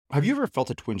Have you ever felt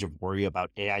a twinge of worry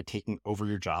about AI taking over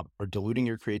your job or diluting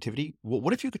your creativity? Well,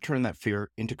 what if you could turn that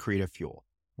fear into creative fuel?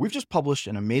 We've just published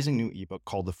an amazing new ebook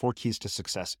called The 4 Keys to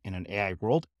Success in an AI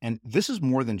World, and this is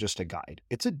more than just a guide.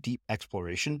 It's a deep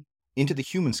exploration into the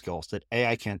human skills that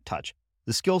AI can't touch,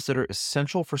 the skills that are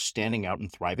essential for standing out and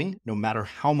thriving, no matter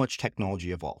how much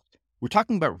technology evolves. We're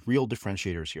talking about real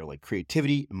differentiators here, like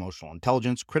creativity, emotional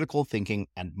intelligence, critical thinking,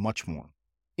 and much more.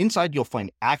 Inside, you'll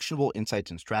find actionable insights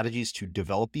and strategies to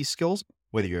develop these skills,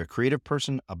 whether you're a creative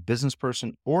person, a business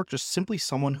person, or just simply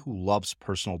someone who loves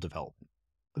personal development.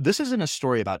 This isn't a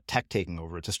story about tech taking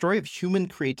over. It's a story of human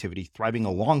creativity thriving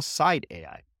alongside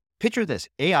AI. Picture this,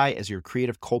 AI as your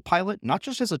creative co-pilot, not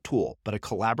just as a tool, but a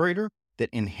collaborator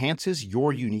that enhances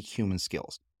your unique human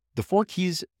skills. The 4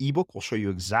 Keys ebook will show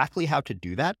you exactly how to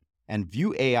do that and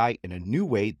view AI in a new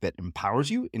way that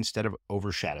empowers you instead of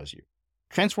overshadows you.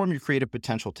 Transform your creative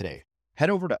potential today. Head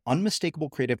over to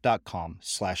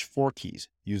unmistakablecreative.com/4keys.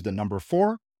 Use the number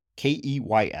 4,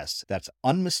 KEYS. That's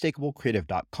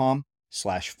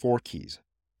unmistakablecreative.com/4keys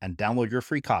and download your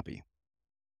free copy.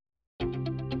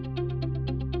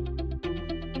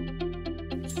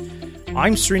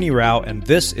 I'm Srini Rao, and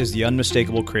this is the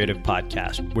Unmistakable Creative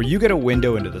Podcast, where you get a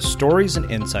window into the stories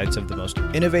and insights of the most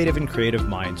innovative and creative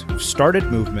minds who've started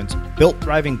movements, built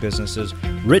thriving businesses,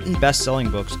 written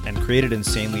best-selling books, and created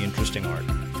insanely interesting art.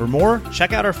 For more,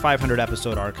 check out our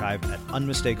 500-episode archive at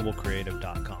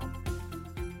unmistakablecreative.com.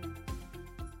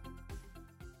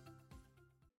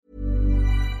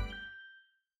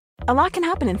 A lot can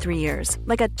happen in 3 years,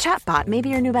 like a chatbot may be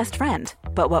your new best friend.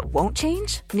 But what won't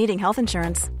change? Needing health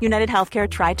insurance. United Healthcare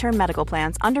Tri-Term Medical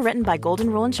Plans, underwritten by Golden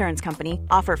Rule Insurance Company,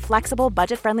 offer flexible,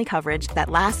 budget-friendly coverage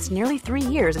that lasts nearly 3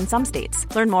 years in some states.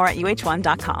 Learn more at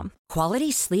uh1.com.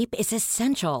 Quality sleep is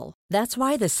essential. That's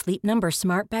why the Sleep Number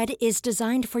Smart Bed is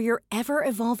designed for your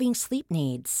ever-evolving sleep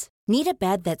needs. Need a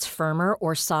bed that's firmer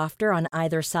or softer on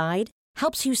either side?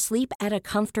 Helps you sleep at a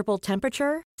comfortable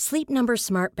temperature? Sleep Number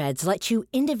Smart Beds let you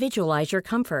individualize your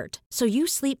comfort, so you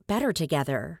sleep better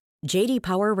together. J.D.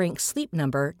 Power ranks Sleep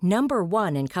Number number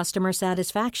 1 in customer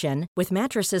satisfaction with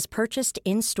mattresses purchased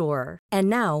in-store. And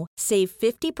now, save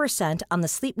 50% on the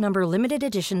Sleep Number Limited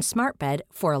Edition Smart Bed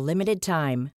for a limited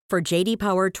time. For J.D.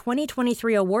 Power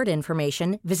 2023 award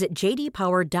information, visit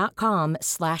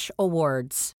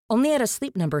jdpower.com/awards. Only at a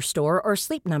Sleep Number store or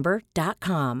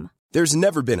sleepnumber.com. There's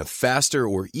never been a faster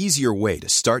or easier way to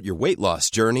start your weight loss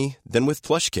journey than with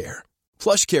PlushCare.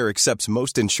 PlushCare accepts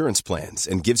most insurance plans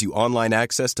and gives you online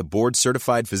access to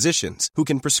board-certified physicians who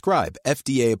can prescribe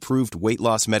FDA-approved weight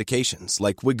loss medications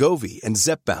like Wegovy and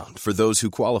Zepbound for those who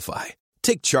qualify.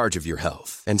 Take charge of your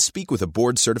health and speak with a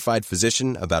board-certified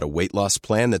physician about a weight loss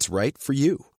plan that's right for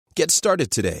you. Get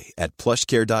started today at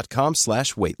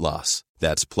plushcare.com/weight-loss.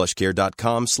 That's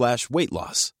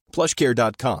plushcare.com/weight-loss.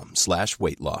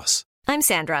 plushcare.com/weight-loss. I'm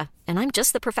Sandra, and I'm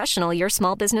just the professional your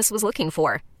small business was looking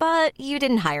for. But you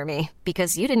didn't hire me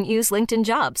because you didn't use LinkedIn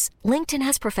Jobs. LinkedIn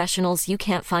has professionals you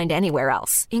can't find anywhere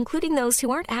else, including those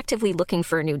who aren't actively looking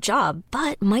for a new job,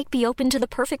 but might be open to the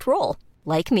perfect role,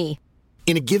 like me.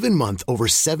 In a given month, over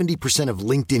 70% of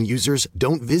LinkedIn users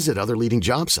don't visit other leading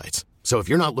job sites. So if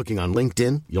you're not looking on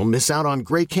LinkedIn, you'll miss out on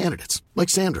great candidates like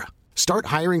Sandra. Start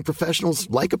hiring professionals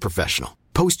like a professional.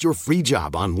 Post your free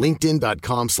job on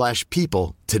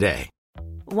linkedin.com/people today.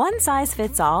 One size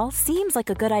fits all seems like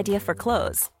a good idea for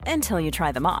clothes until you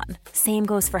try them on. Same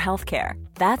goes for healthcare.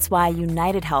 That's why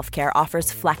United Healthcare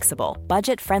offers flexible,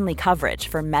 budget-friendly coverage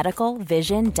for medical,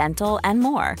 vision, dental, and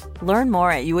more. Learn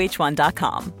more at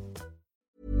uh1.com.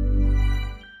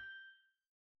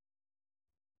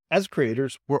 As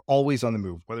creators, we're always on the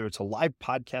move. Whether it's a live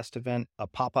podcast event, a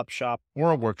pop-up shop, or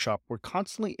a workshop, we're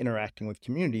constantly interacting with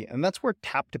community, and that's where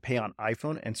Tap to Pay on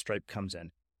iPhone and Stripe comes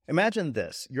in. Imagine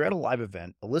this. You're at a live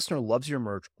event, a listener loves your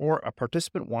merch, or a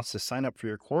participant wants to sign up for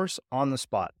your course on the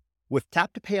spot. With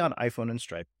Tap to Pay on iPhone and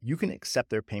Stripe, you can accept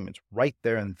their payments right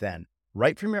there and then,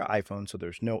 right from your iPhone, so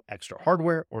there's no extra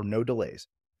hardware or no delays.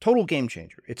 Total game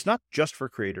changer. It's not just for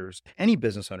creators. Any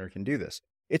business owner can do this.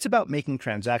 It's about making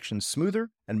transactions smoother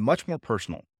and much more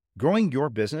personal, growing your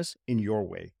business in your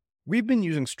way. We've been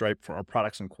using Stripe for our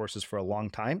products and courses for a long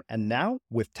time, and now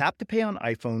with Tap to Pay on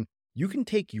iPhone, you can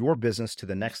take your business to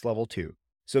the next level too.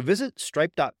 So visit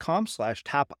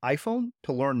stripe.com/tapiphone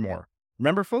to learn more.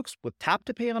 Remember, folks, with Tap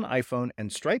to Pay on iPhone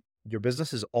and Stripe, your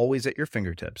business is always at your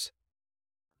fingertips.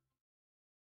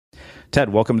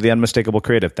 Ted, welcome to the Unmistakable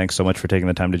Creative. Thanks so much for taking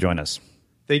the time to join us.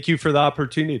 Thank you for the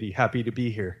opportunity. Happy to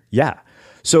be here. Yeah.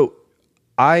 So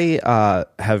I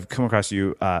have come across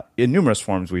you in numerous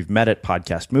forms. We've met at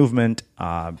Podcast Movement.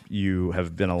 You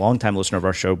have been a longtime listener of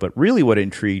our show, but really what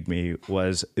intrigued me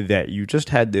was that you just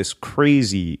had this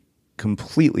crazy,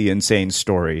 completely insane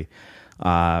story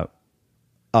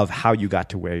of how you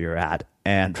got to where you're at.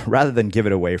 And rather than give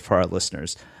it away for our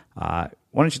listeners, why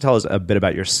don't you tell us a bit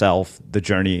about yourself, the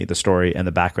journey, the story, and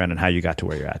the background, and how you got to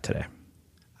where you're at today?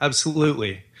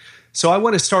 Absolutely. So I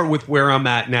want to start with where I'm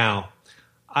at now.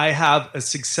 I have a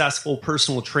successful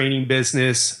personal training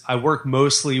business. I work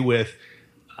mostly with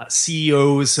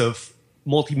CEOs of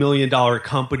multi-million-dollar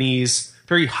companies,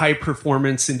 very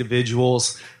high-performance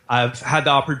individuals. I've had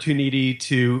the opportunity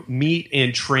to meet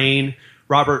and train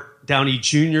Robert Downey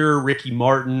Jr., Ricky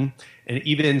Martin, and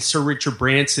even Sir Richard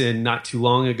Branson not too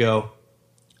long ago.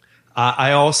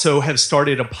 I also have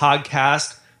started a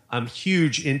podcast. I'm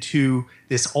huge into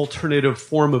this alternative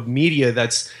form of media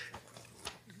that's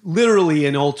literally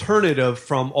an alternative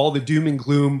from all the doom and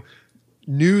gloom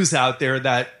news out there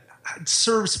that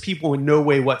serves people in no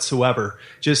way whatsoever,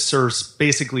 just serves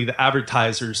basically the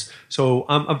advertisers. So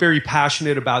I'm very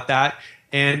passionate about that.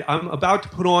 And I'm about to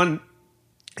put on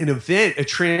an event, a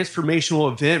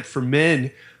transformational event for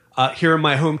men here in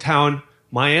my hometown,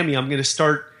 Miami. I'm going to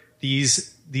start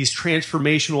these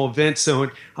transformational events. So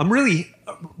I'm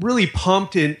really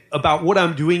pumped about what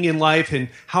I'm doing in life and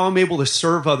how I'm able to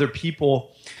serve other people.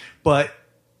 But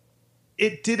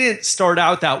it didn't start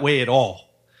out that way at all.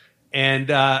 And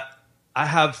I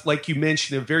have, like you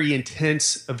mentioned, a very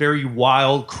intense, a very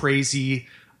wild, crazy,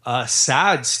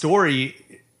 sad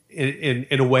story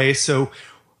in a way. So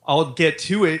I'll get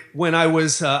to it. When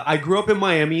I grew up in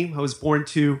Miami. I was born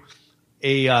to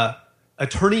a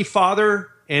attorney father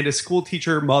and a school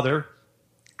teacher mother.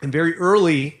 And very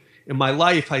early in my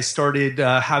life, I started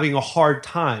having a hard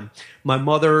time. My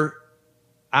mother,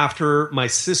 after my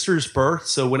sister's birth,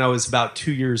 so when I was about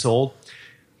 2 years old,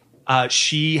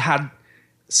 she had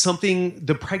something,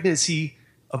 the pregnancy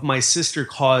of my sister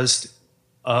caused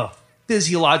a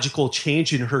physiological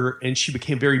change in her, and she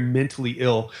became very mentally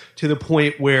ill to the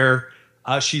point where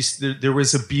there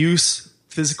was abuse,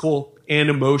 physical and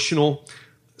emotional.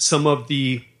 Some of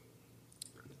the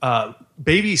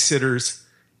babysitters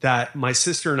that my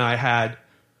sister and I had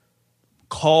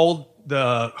called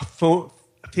the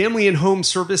Family and Home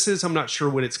Services. I'm not sure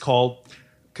what it's called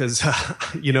because,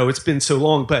 it's been so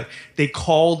long, but they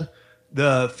called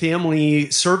the Family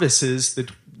Services, the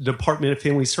Department of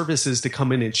Family Services, to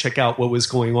come in and check out what was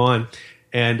going on.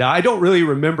 And I don't really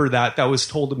remember that. That was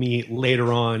told to me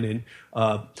later on.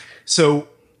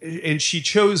 And she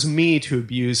chose me to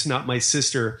abuse, not my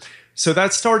sister. So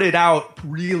that started out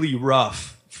really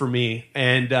rough for me.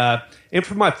 And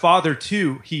for my father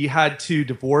too. He had to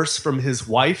divorce from his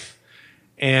wife,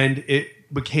 and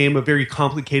it became a very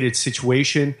complicated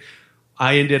situation.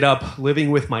 I ended up living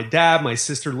with my dad. My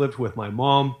sister lived with my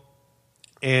mom.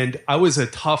 And I was a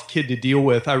tough kid to deal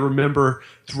with. I remember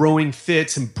throwing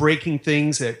fits and breaking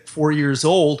things at 4 years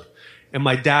old. And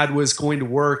my dad was going to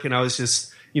work. And I was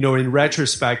just, in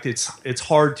retrospect, it's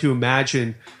hard to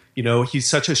imagine, he's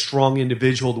such a strong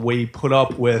individual, the way he put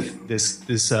up with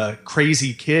this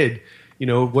crazy kid.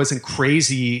 It wasn't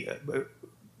crazy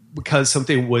because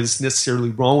something was necessarily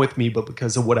wrong with me, but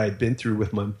because of what I had been through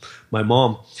with my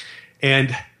mom.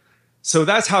 And so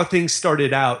that's how things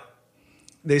started out.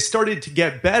 They started to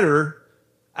get better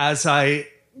as I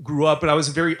grew up, and I was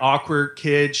a very awkward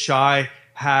kid, shy,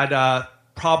 had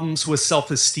problems with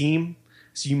self-esteem.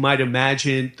 So you might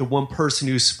imagine the one person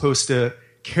who's supposed to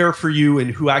care for you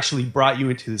and who actually brought you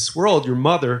into this world, your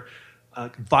mother,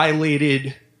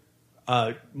 violated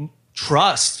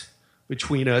trust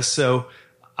between us. So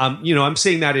I'm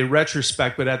saying that in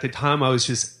retrospect, but at the time I was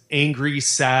just angry,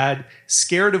 sad,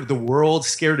 scared of the world,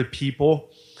 scared of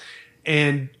people.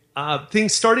 And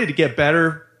things started to get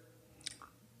better,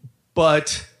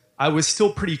 but I was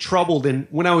still pretty troubled. And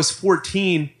when I was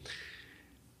 14,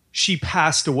 she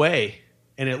passed away,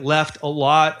 and it left a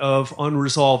lot of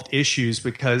unresolved issues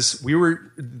because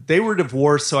they were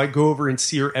divorced. So I go over and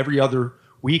see her every other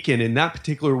weekend. And that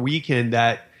particular weekend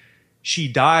that she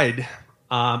died,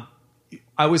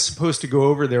 I was supposed to go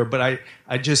over there, but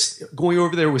I just going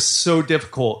over there was so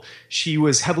difficult. She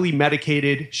was heavily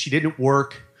medicated. She didn't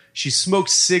work. She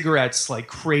smoked cigarettes like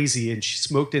crazy, and she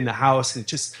smoked in the house, and it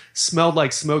just smelled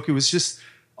like smoke. It was just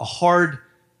a hard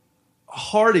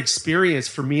experience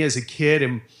for me as a kid.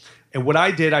 And what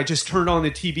I did, I just turned on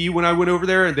the TV when I went over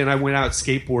there, and then I went out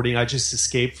skateboarding. I just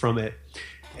escaped from it.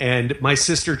 And my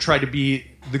sister tried to be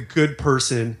the good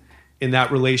person in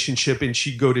that relationship, and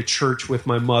she'd go to church with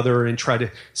my mother and try to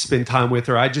spend time with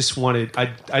her. I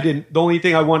didn't, the only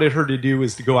thing I wanted her to do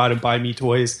was to go out and buy me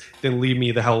toys, then leave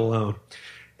me the hell alone.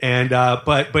 And,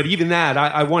 but even that,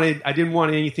 I didn't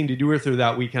want anything to do with her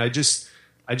that weekend. I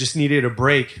just needed a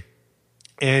break.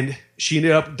 And she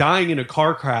ended up dying in a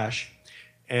car crash.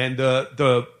 And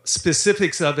the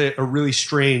specifics of it are really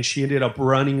strange. She ended up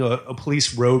running a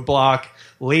police roadblock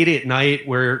late at night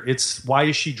where it's, why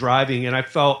is she driving? And I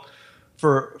felt,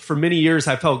 for many years,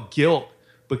 I felt guilt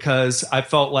because I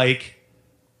felt like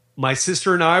my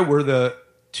sister and I were the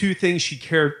two things she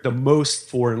cared the most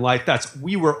for in life.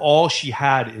 We were all she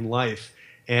had in life.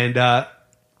 And her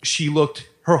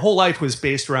whole life was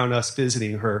based around us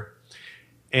visiting her.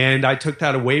 And I took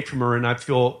that away from her, and I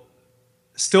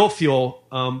still feel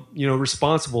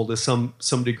responsible to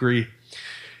some degree.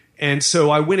 And so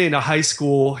I went into high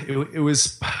school. It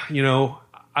was,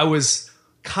 I was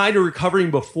kind of recovering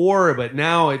before, but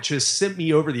now it just sent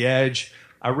me over the edge.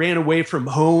 I ran away from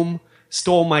home,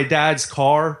 stole my dad's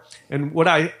car. And what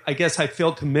I guess I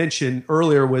failed to mention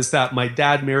earlier was that my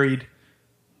dad married,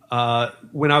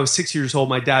 when I was 6 years old,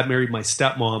 my dad married my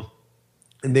stepmom.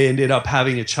 And they ended up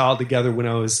having a child together when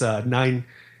I was 9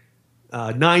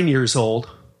 years old.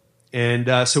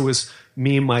 And so it was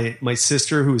me and my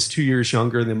sister, who was 2 years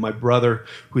younger than my brother,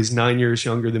 who is 9 years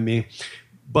younger than me.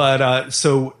 But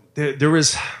so there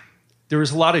was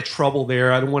a lot of trouble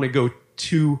there. I don't want to go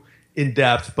too in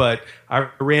depth, but I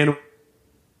ran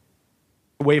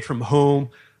away from home,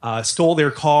 stole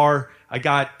their car. I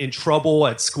got in trouble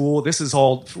at school. This is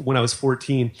all when I was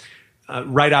 14,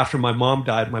 right after my mom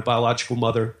died, my biological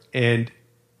mother. And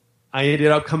I ended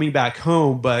up coming back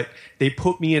home, but they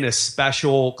put me in a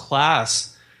special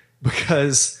class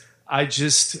because I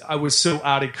was so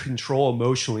out of control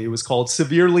emotionally. It was called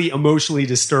Severely Emotionally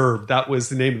Disturbed. That was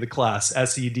the name of the class,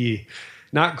 SED.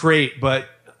 Not great, but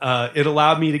it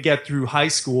allowed me to get through high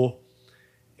school.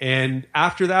 And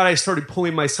after that, I started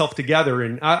pulling myself together.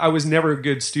 And I was never a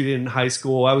good student in high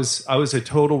school. I was a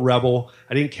total rebel.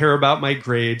 I didn't care about my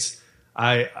grades.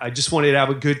 I just wanted to have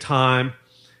a good time.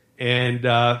 And,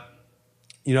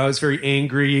 I was very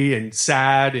angry and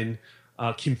sad and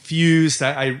confused.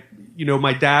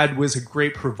 My dad was a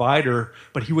great provider,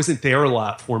 but he wasn't there a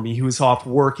lot for me. He was off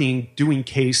working, doing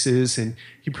cases, and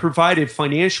he provided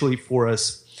financially for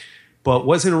us, but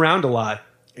wasn't around a lot.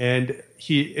 And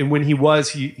when he was,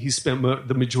 he spent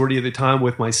the majority of the time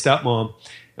with my stepmom,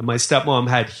 and my stepmom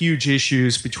had huge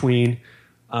issues between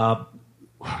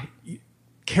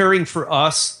caring for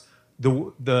us,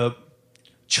 the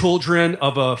children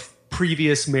of a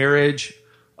previous marriage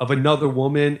of another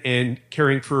woman, and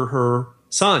caring for her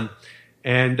son.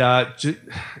 And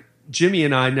Jimmy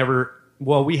and I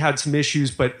we had some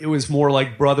issues, but it was more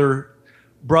like brother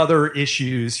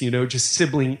issues, just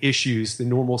sibling issues, the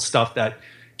normal stuff that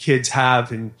kids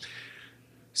have. And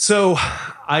so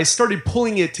I started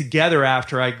pulling it together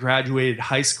after I graduated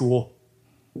high school,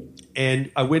 and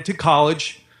I went to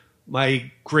college.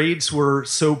 My grades were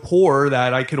so poor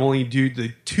that I could only do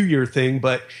the 2-year thing,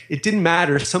 but it didn't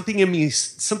matter.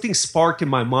 Something sparked in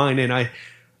my mind, and I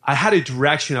had a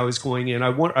direction I was going in.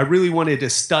 I really wanted to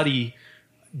study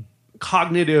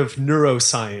cognitive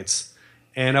neuroscience,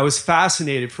 and I was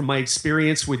fascinated from my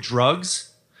experience with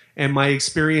drugs and my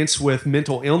experience with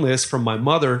mental illness from my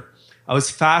mother. I was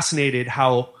fascinated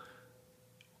how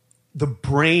the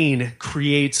brain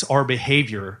creates our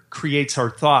behavior, creates our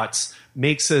thoughts,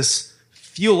 makes us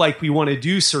feel like we want to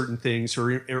do certain things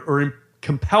or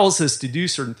compels us to do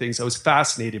certain things. I was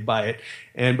fascinated by it.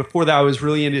 And before that, I was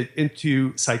really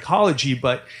into psychology,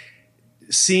 but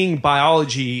seeing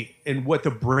biology and what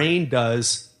the brain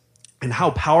does and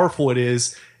how powerful it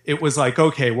is, it was like,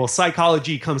 okay, well,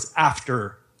 psychology comes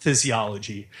after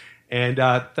physiology. And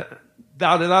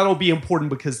that'll be important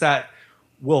because that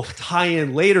will tie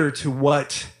in later to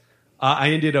what I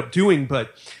ended up doing.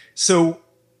 But so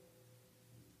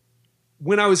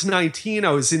when I was 19,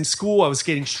 I was in school, I was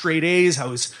getting straight A's, I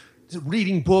was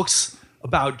reading books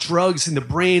about drugs in the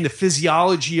brain, the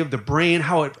physiology of the brain,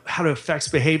 how it affects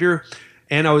behavior.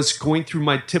 And I was going through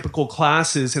my typical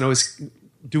classes, and I was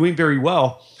doing very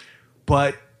well.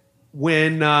 But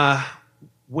when I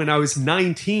was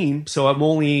 19, so I'm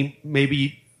only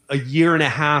maybe a year and a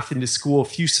half into school, a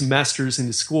few semesters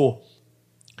into school,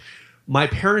 my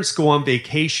parents go on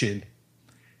vacation,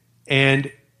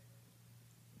 and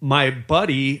my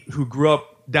buddy who grew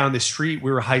up down the street,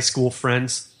 we were high school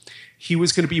friends, he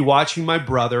was going to be watching my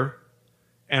brother.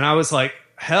 And I was like,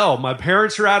 hell, my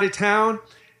parents are out of town,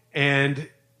 and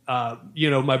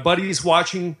my buddy's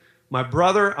watching my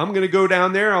brother. I'm going to go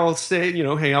down there. I'll stay,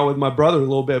 hang out with my brother a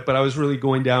little bit. But I was really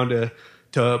going down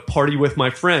to party with my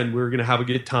friend. We were going to have a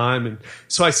good time. And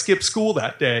so I skipped school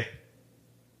that day.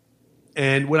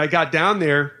 And when I got down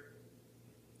there,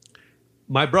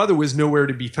 my brother was nowhere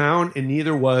to be found, and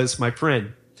neither was my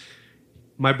friend.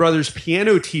 My brother's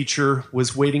piano teacher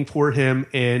was waiting for him,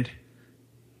 and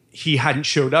he hadn't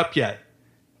showed up yet.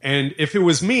 And if it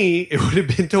was me, it would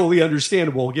have been totally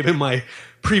understandable given my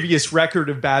previous record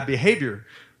of bad behavior.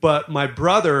 But my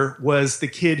brother was the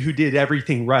kid who did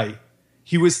everything right.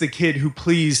 He was the kid who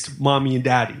pleased mommy and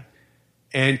daddy.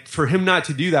 And for him not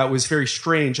to do that was very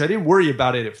strange. I didn't worry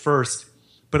about it at first,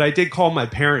 but I did call my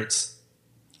parents.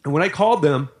 And when I called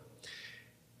them,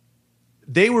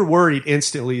 they were worried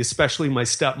instantly, especially my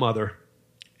stepmother.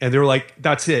 And they were like,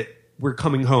 that's it. We're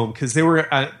coming home. Because they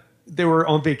were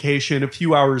on vacation a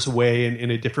few hours away in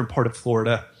a different part of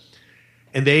Florida.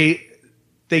 And they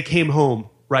came home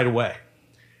right away.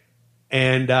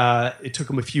 And it took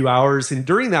them a few hours. And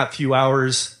during that few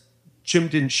hours, Jim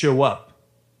didn't show up.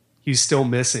 He's still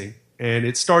missing. And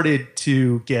it started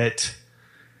to get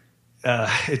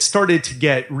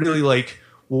really like,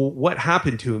 well, what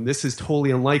happened to him? This is totally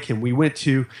unlike him. We went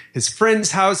to his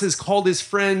friends' houses, called his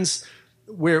friends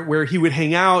where he would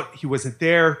hang out. He wasn't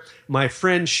there. My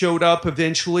friend showed up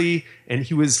eventually, and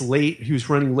he was late. He was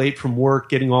running late from work,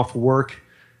 getting off of work,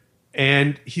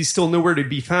 and he's still nowhere to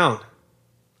be found.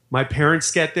 My parents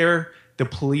get there. The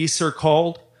police are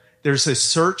called. There's a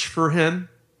search for him,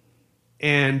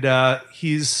 and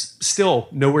he's still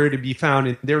nowhere to be found.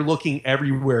 And they're looking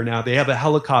everywhere now. They have a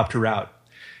helicopter out.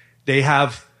 They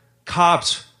have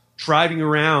cops driving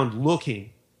around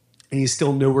looking, and he's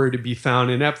still nowhere to be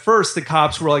found. And at first, the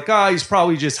cops were like, he's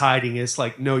probably just hiding. It's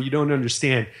like, no, you don't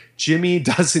understand. Jimmy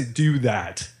doesn't do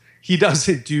that. He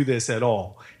doesn't do this at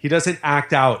all. He doesn't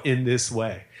act out in this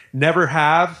way. Never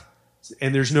have,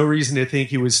 and there's no reason to think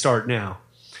he would start now.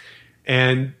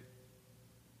 And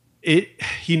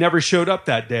he never showed up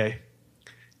that day.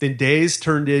 Then days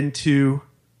turned into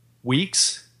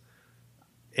weeks,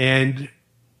 and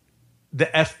the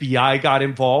FBI got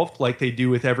involved like they do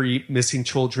with every missing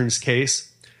children's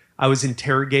case. I was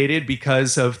interrogated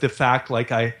because of the fact,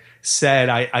 like I said,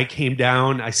 I came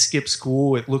down, I skipped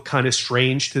school. It looked kind of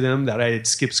strange to them that I had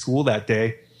skipped school that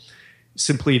day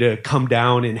simply to come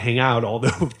down and hang out.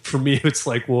 Although for me, it's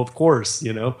like, well, of course,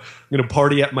 I'm going to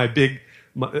party at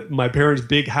my parents'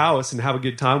 big house and have a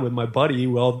good time with my buddy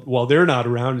while they're not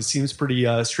around. It seems pretty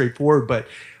straightforward, but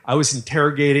I was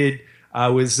interrogated. I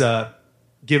was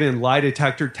given lie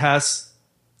detector tests.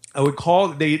 I would call,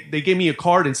 they gave me a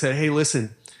card and said, hey,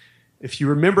 listen, if you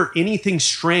remember anything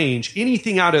strange,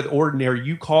 anything out of the ordinary,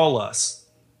 you call us.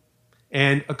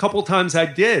 And a couple times I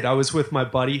did. I was with my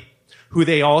buddy, who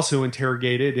they also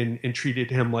interrogated and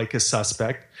treated him like a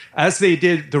suspect, as they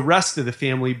did the rest of the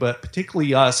family, but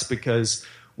particularly us, because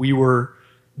we were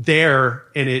there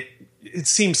and it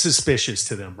seemed suspicious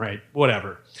to them, right?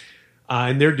 Whatever.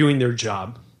 And they're doing their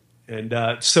job. And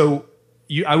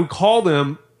I would call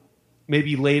them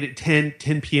maybe late at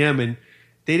 10 p.m. and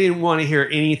they didn't want to hear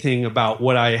anything about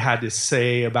what I had to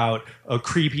say about a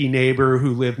creepy neighbor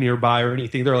who lived nearby or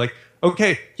anything. They're like,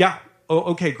 okay, yeah,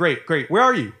 okay, great. Where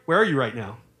are you? Where are you right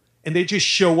now? And they just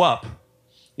show up.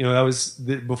 That was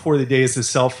before the days of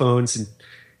cell phones and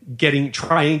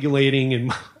triangulating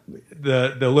and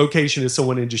the location of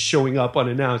someone and just showing up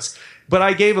unannounced. But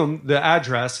I gave them the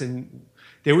address, and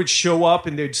they would show up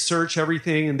and they'd search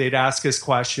everything and they'd ask us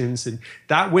questions. And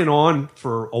that went on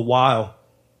for a while,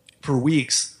 for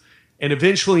weeks. And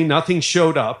eventually nothing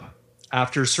showed up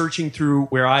after searching through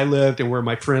where I lived and where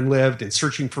my friend lived and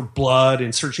searching for blood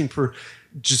and searching for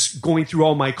just going through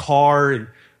all my car and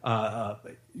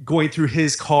going through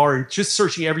his car and just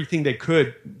searching everything they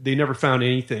could. They never found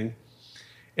anything.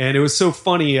 And it was so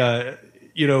funny.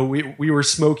 We were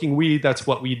smoking weed. That's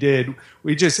what we did.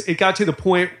 It got to the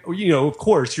point, of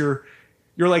course, you're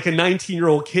like a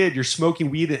 19-year-old kid. You're smoking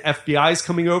weed and FBI's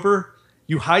coming over.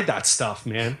 You hide that stuff,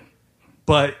 man.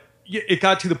 But it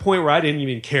got to the point where I didn't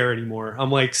even care anymore.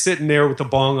 I'm like sitting there with the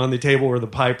bong on the table or the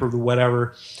pipe or the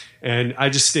whatever. And I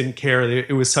just didn't care.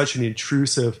 It was such an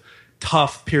intrusive,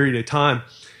 tough period of time.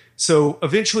 So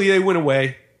eventually they went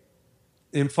away.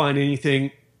 Didn't find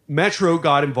anything. Metro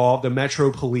got involved, the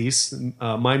Metro Police,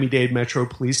 Miami-Dade Metro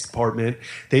Police Department.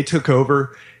 They took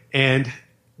over and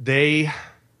they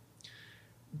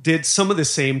did some of the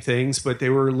same things, but they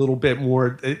were a little bit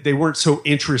more, they weren't so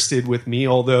interested with me,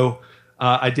 although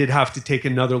I did have to take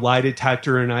another lie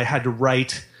detector and I had to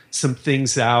write some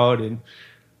things out. And,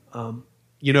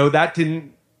 that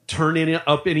didn't turn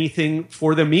up anything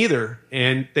for them either.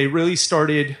 And they really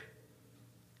started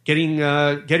getting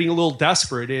a little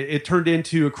desperate. It turned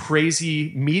into a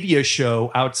crazy media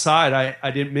show outside.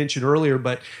 I didn't mention earlier,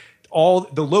 but all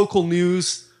the local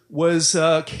news was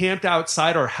camped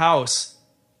outside our house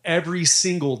every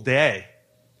single day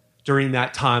during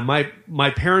that time. My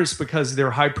parents, because of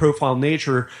their high profile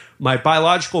nature, my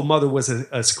biological mother was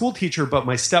a school teacher, but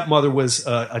my stepmother was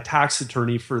a tax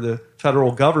attorney for the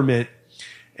federal government.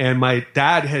 And my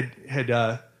dad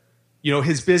had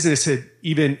his business had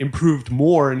even improved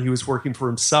more, and he was working for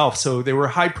himself. So they were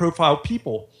high profile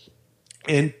people.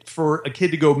 And for a kid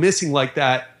to go missing like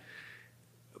that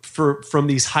from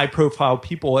these high profile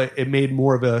people, it made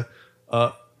more of a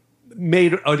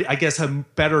better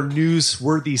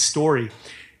newsworthy story.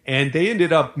 And they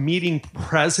ended up meeting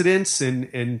presidents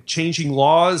and changing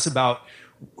laws about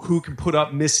who can put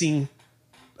up missing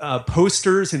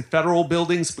posters in federal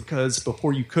buildings, because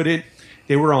before you couldn't.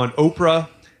 They were on Oprah.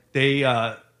 They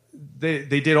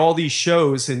did all these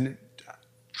shows and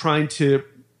trying to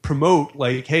promote,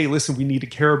 like, hey, listen, we need to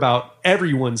care about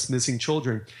everyone's missing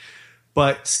children.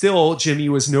 But still, Jimmy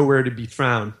was nowhere to be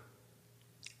found.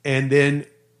 And then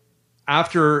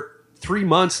after 3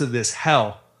 months of this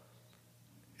hell,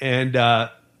 and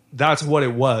that's what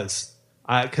it was,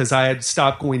 because I had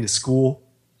stopped going to school.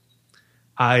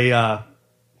 I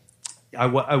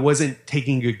wasn't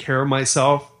taking good care of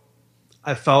myself.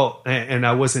 I felt, and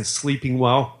I wasn't sleeping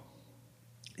well.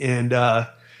 And,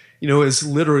 it was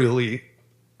literally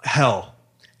hell.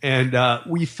 And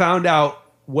we found out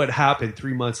what happened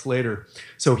 3 months later.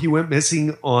 So he went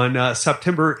missing on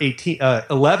September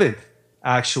 11th,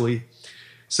 actually.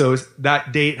 So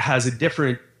that date has a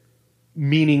different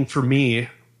meaning for me,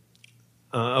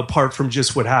 apart from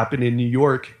just what happened in New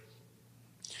York.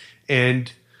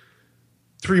 And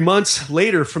 3 months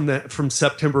later from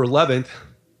September 11th,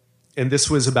 and this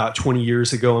was about 20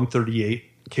 years ago. I'm 38,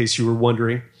 in case you were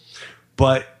wondering.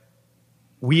 But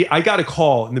I got a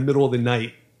call in the middle of the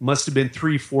night. Must have been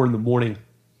 3, 4 in the morning.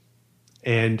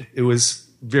 And it was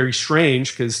very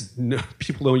strange because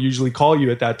people don't usually call you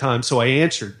at that time. So I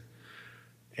answered.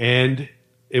 And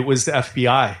it was the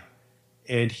FBI.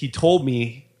 And he told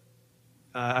me,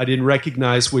 I didn't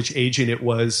recognize which agent it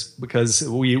was because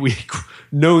we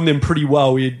known them pretty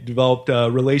well. We had developed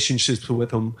relationships with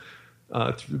them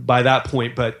by that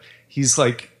point. But he's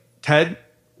like, Ted,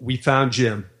 we found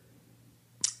Jim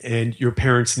and your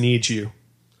parents need you.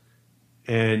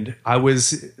 And I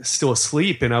was still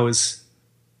asleep, and I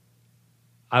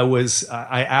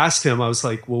asked him, I was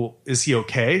like, well, is he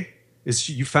okay?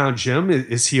 You found Jim?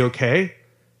 Is he okay?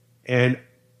 And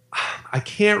I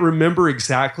can't remember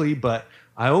exactly, but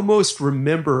I almost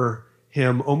remember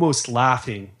him almost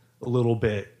laughing a little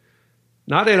bit.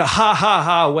 Not in a ha ha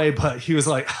ha way, but he was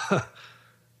like,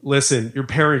 listen, your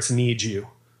parents need you.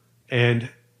 And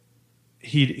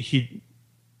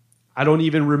I don't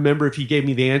even remember if he gave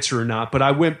me the answer or not, but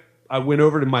I went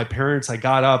over to my parents. I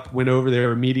got up, went over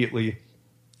there immediately,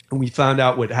 and we found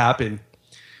out what happened.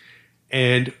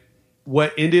 And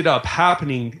what ended up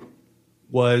happening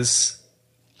was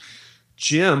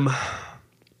Jim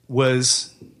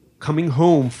was coming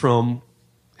home from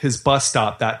his bus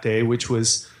stop that day, which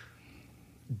was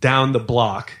down the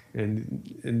block.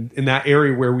 And in that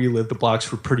area where we lived, the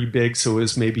blocks were pretty big. So it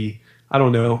was maybe, I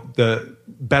don't know, the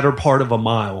better part of a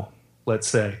mile, let's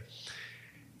say.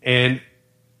 And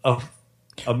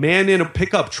a man in a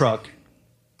pickup truck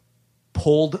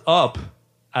pulled up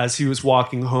as he was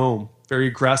walking home very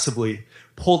aggressively,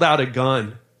 pulled out a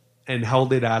gun and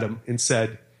held it at him and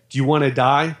said, do you want to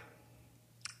die?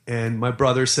 And my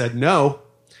brother said, no.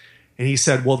 And he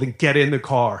said, well, then get in the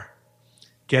car,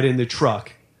 get in the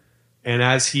truck. And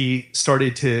as he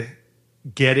started to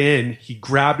get in, he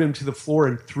grabbed him to the floor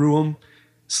and threw him,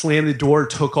 slammed the door,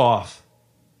 took off.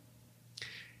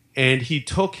 And he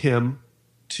took him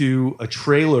to a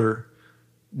trailer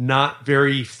not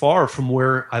very far from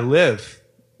where I live,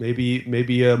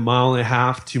 maybe a mile and a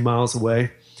half, 2 miles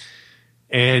away.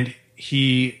 And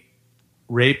he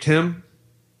raped him.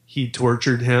 He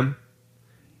tortured him.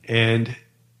 And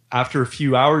after a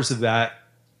few hours of that,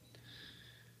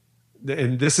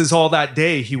 and this is all that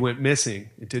day he went missing.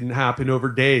 It didn't happen over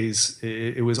days.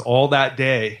 It was all that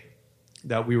day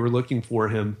that we were looking for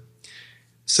him.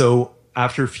 So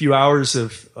after a few hours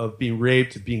of being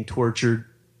raped, being tortured,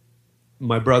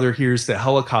 my brother hears the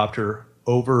helicopter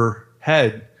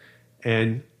overhead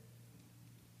and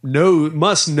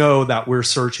must know that we're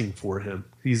searching for him.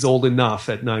 He's old enough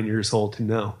at 9 years old to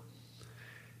know.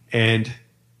 And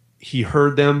he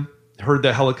heard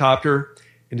the helicopter,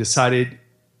 and decided,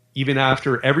 even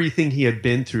after everything he had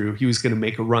been through, he was going to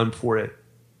make a run for it.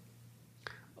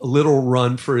 A little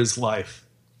run for his life.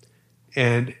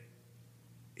 And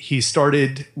he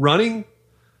started running.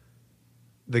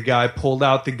 The guy pulled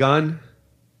out the gun,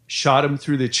 shot him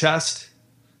through the chest.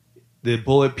 The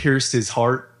bullet pierced his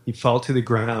heart. He fell to the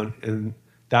ground, and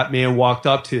that man walked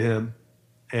up to him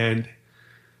and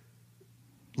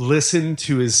listened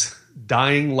to his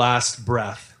dying last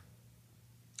breath.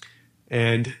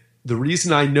 And the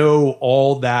reason I know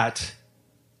all that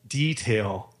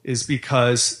detail is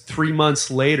because 3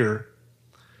 months later,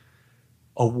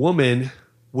 a woman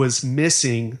was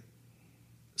missing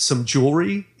some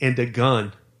jewelry and a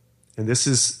gun. And this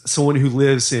is someone who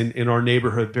lives in our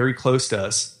neighborhood very close to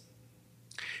us.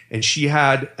 And she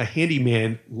had a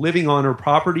handyman living on her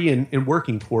property and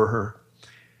working for her.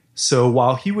 So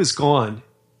while he was gone,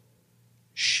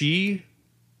 she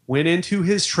went into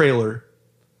his trailer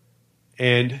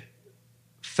and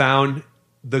found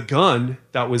the gun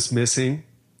that was missing.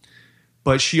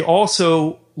 But she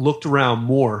also looked around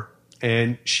more,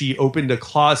 and she opened a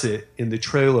closet in the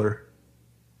trailer,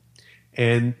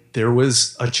 and there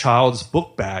was a child's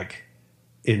book bag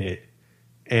in it.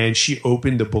 And she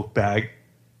opened the book bag,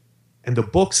 and the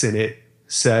books in it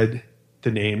said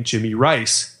the name Jimmy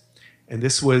Ryce. And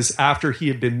this was after he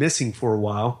had been missing for a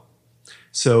while.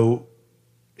 So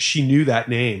she knew that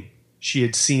name. She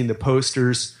had seen the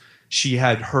posters. She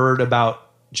had heard about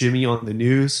Jimmy on the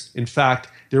news. In fact,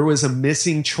 there was a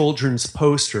missing children's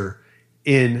poster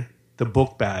in the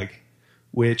book bag,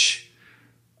 which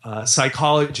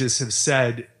psychologists have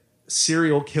said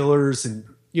serial killers and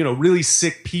really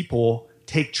sick people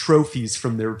take trophies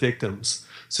from their victims.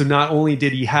 So not only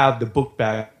did he have the book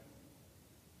bag,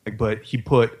 but he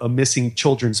put a missing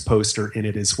children's poster in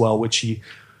it as well, which he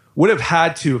would have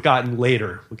had to have gotten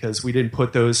later because we didn't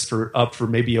put those up for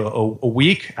maybe a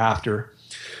week after.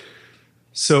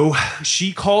 So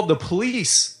she called the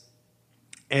police,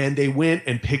 and they went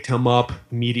and picked him up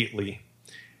immediately.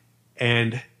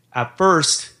 And at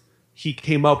first, he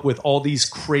came up with all these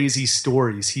crazy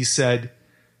stories. He said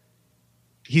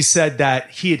that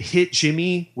he had hit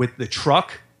Jimmy with the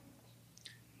truck,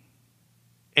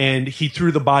 and he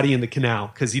threw the body in the canal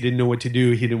because he didn't know what to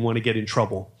do. He didn't want to get in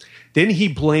trouble. Then he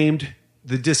blamed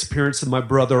the disappearance of my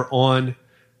brother on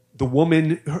the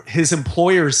woman, his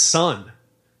employer's son,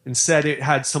 and said it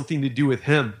had something to do with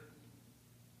him.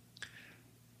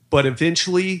 But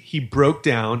eventually he broke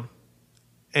down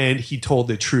and he told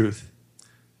the truth.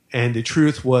 And the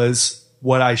truth was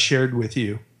what I shared with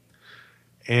you.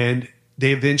 And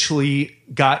they eventually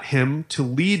got him to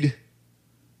lead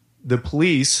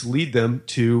them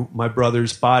to my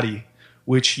brother's body,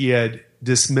 which he had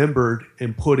dismembered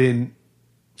and put in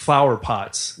flower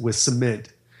pots with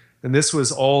cement. And this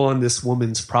was all on this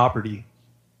woman's property.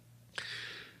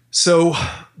 So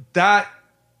that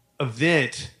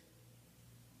event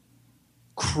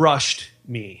crushed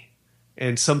me.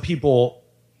 And some people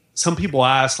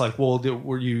ask, like, well,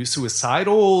 were you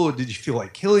suicidal? Did you feel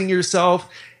like killing yourself?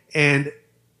 And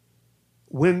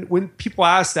when people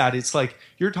ask that, it's like,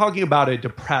 you're talking about a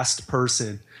depressed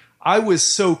person. I was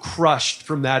so crushed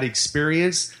from that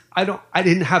experience. I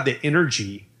didn't have the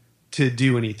energy to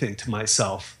do anything to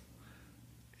myself.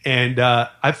 And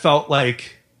I felt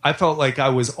like I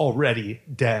was already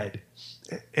dead.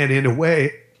 And in a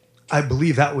way, I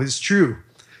believe that was true.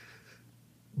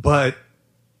 But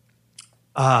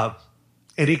and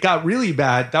it got really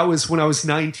bad. That was when I was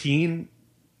 19.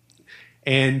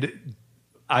 And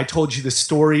I told you the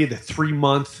story, the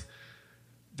 3-month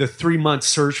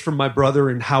search for my brother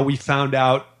and how we found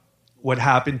out what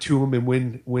happened to him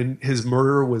and when his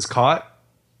murderer was caught.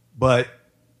 But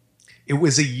it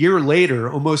was a year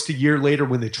later, almost a year later,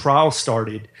 when the trial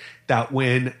started, that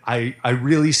when I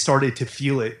really started to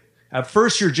feel it. At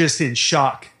first, you're just in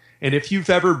shock. And if you've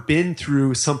ever been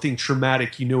through something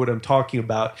traumatic, you know what I'm talking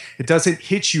about. It doesn't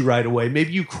hit you right away.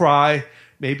 Maybe you cry,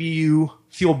 maybe you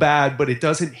feel bad, but it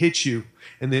doesn't hit you.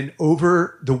 And then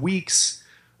over the weeks,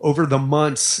 over the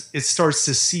months, it starts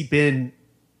to seep in,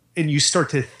 and you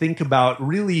start to think about,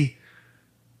 really,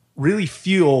 really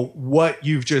feel what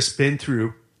you've just been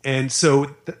through. And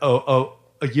so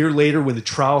a year later, when the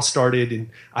trial started and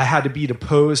I had to be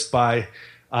deposed by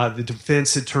the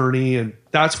defense attorney, and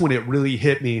that's when it really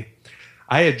hit me.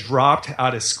 I had dropped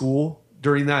out of school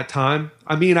during that time.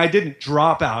 I mean, I didn't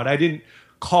drop out. I didn't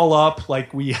call up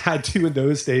like we had to in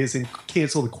those days and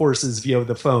cancel the courses via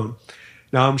the phone.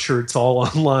 Now I'm sure it's all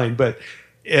online, but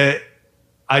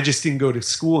I just didn't go to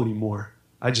school anymore.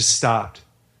 I just stopped.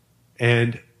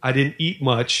 And I didn't eat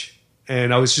much,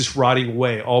 and I was just rotting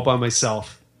away all by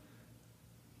myself.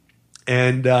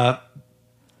 And the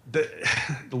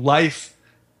life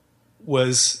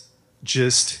was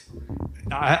just,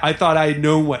 I thought I had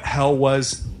known what hell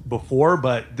was before,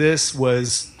 but this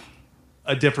was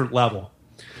a different level.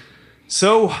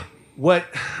 So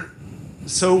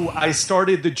I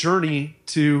started the journey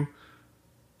to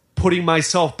putting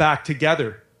myself back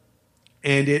together.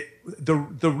 And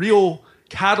the real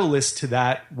catalyst to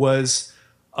that was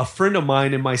a friend of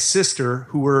mine and my sister,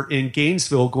 who were in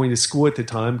Gainesville going to school at the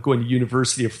time, going to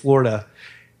University of Florida,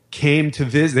 came to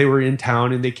visit. They were in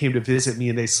town and they came to visit me,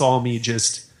 and they saw me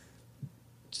just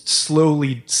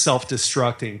slowly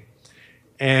self-destructing.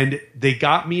 And they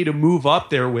got me to move up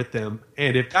there with them.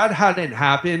 And if that hadn't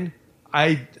happened,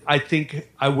 I think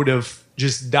I would have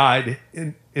just died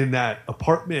in that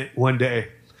apartment one day,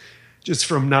 just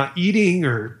from not eating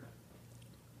or,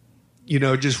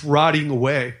 just rotting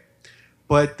away.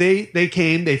 But they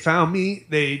came, they found me,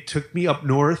 they took me up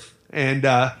north, and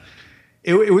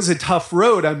it was a tough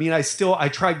road. I mean, I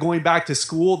tried going back to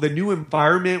school. The new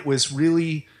environment was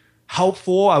really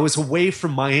helpful. I was away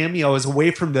from Miami. I was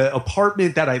away from the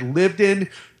apartment that I lived in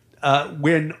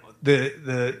when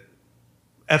the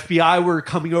FBI were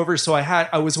coming over. So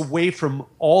I was away from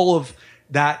all of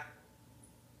that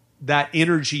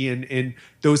energy and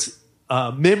those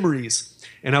memories.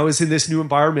 And I was in this new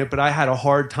environment, but I had a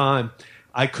hard time.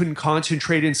 I couldn't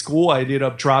concentrate in school. I ended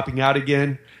up dropping out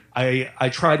again. I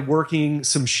tried working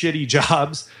some shitty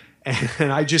jobs,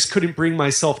 and I just couldn't bring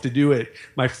myself to do it.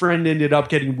 My friend ended up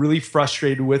getting really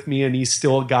frustrated with me, and he's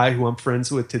still a guy who I'm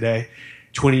friends with today,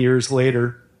 20 years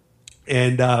later.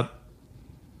 And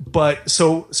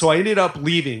so I ended up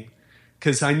leaving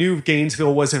because I knew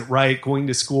Gainesville wasn't right. Going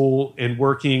to school and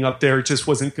working up there just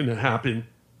wasn't going to happen.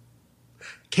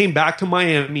 Came back to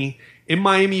Miami, in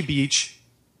Miami Beach.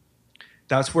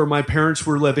 That's where my parents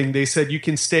were living. They said, you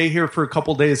can stay here for a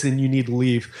couple days and you need to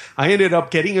leave. I ended up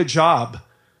getting a job.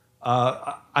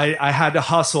 I had to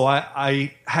hustle.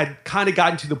 I had kind of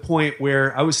gotten to the point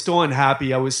where I was still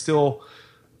unhappy. I was still,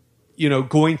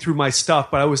 going through my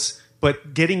stuff,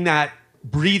 but getting that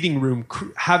breathing room,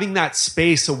 having that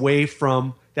space away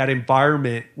from that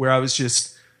environment where I was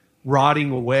just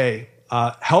rotting away,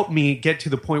 helped me get to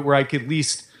the point where I could at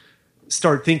least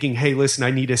start thinking, hey, listen,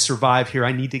 I need to survive here.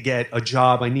 I need to get a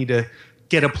job. I need to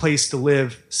get a place to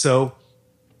live. So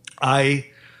I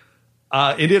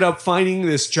ended up finding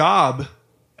this job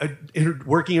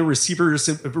working in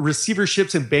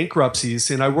receiverships and bankruptcies.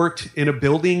 And I worked in a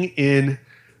building in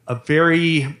a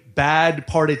very bad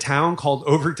part of town called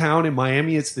Overtown in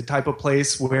Miami. It's the type of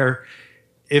place where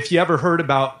if you ever heard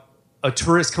about a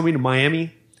tourist coming to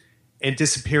Miami and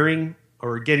disappearing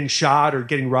or getting shot or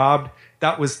getting robbed,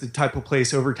 that was the type of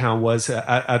place Overtown was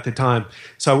at the time.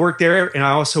 So I worked there, and I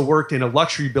also worked in a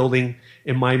luxury building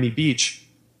in Miami Beach.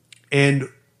 And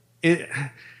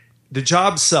the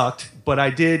job sucked, but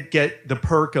I did get the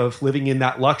perk of living in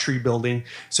that luxury building.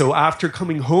 So after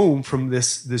coming home from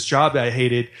this job that I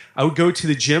hated, I would go to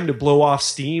the gym to blow off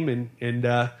steam and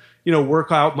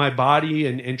work out my body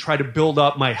and try to build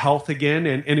up my health again.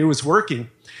 And it was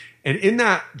working. And in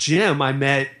that gym, I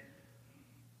met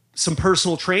some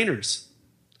personal trainers.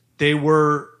 They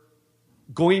were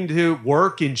going to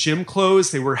work in gym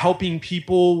clothes. They were helping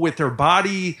people with their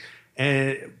body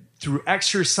and through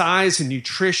exercise and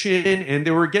nutrition, and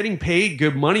they were getting paid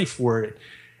good money for it.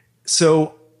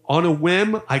 So on a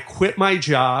whim, I quit my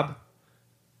job.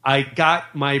 I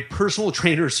got my personal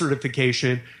trainer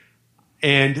certification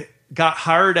and got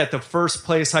hired at the first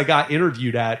place I got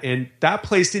interviewed at. And that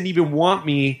place didn't even want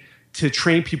me to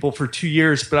train people for 2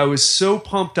 years, but I was so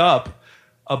pumped up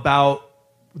about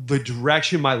the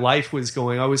direction my life was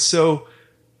going. I was so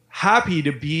happy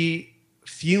to be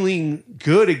feeling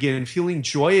good again, feeling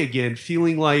joy again,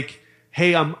 feeling like,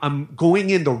 hey, I'm going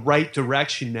in the right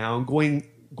direction now. I'm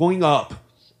going up.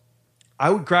 I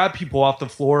would grab people off the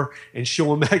floor and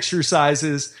show them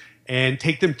exercises and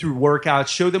take them through workouts,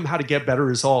 show them how to get better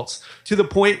results, to the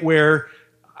point where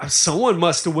someone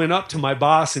must have went up to my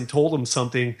boss and told him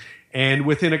something. And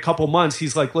within a couple months,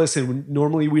 he's like, listen,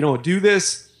 normally we don't do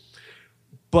this,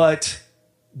 but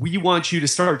we want you to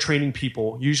start training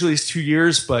people. Usually it's 2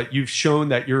 years, but you've shown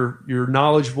that you're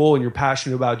knowledgeable and you're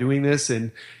passionate about doing this.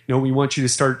 And, we want you to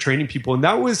start training people. And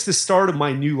that was the start of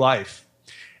my new life.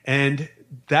 And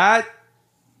that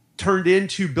turned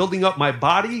into building up my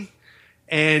body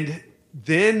and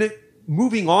then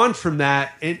moving on from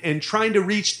that and trying to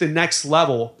reach the next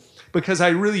level, because I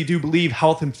really do believe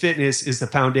health and fitness is the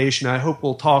foundation. I hope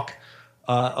we'll talk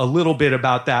a little bit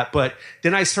about that. But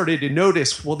then I started to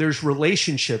notice, well, there's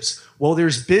relationships. Well,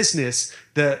 there's business.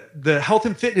 The health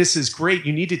and fitness is great.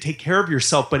 You need to take care of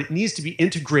yourself, but it needs to be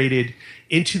integrated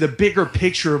into the bigger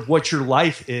picture of what your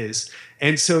life is.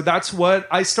 And so that's what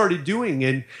I started doing.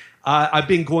 And I've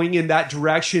been going in that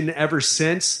direction ever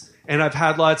since. and I've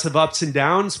had lots of ups and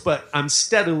downs, but I'm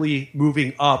steadily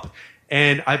moving up.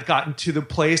 And I've gotten to the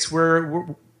place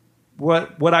where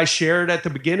what I shared at the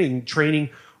beginning,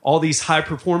 training all these high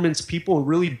performance people and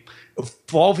really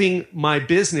evolving my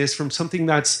business from something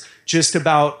that's just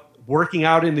about working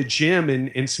out in the gym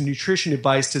and some nutrition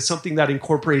advice to something that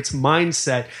incorporates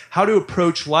mindset, how to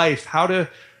approach life, how to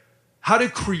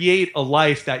create a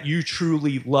life that you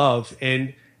truly love,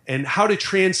 and how to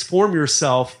transform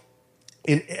yourself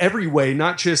in every way,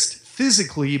 not just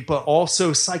physically, but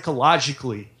also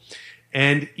psychologically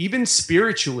and even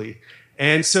spiritually.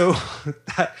 And so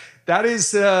that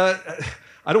is, I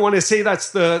don't want to say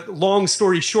that's the long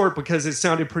story short because it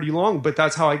sounded pretty long, but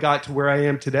that's how I got to where I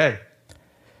am today.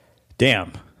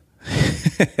 Damn.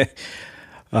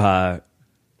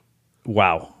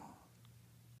 Wow.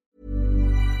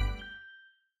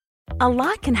 A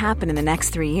lot can happen in the next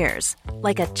 3 years.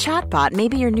 Like a chatbot may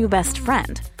be your new best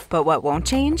friend. But what won't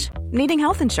change? Needing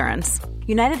health insurance.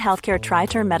 United Healthcare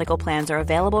Tri-Term Medical Plans are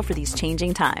available for these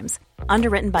changing times.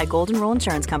 Underwritten by Golden Rule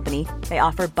Insurance Company, they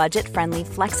offer budget-friendly,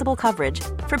 flexible coverage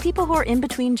for people who are in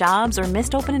between jobs or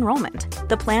missed open enrollment.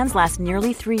 The plans last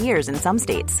nearly 3 years in some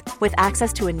states, with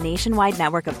access to a nationwide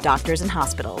network of doctors and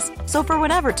hospitals. So for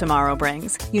whatever tomorrow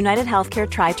brings, United Healthcare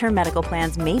Tri-Term Medical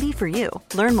Plans may be for you.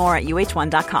 Learn more at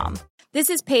uh1.com. This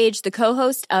is Paige, the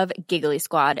co-host of Giggly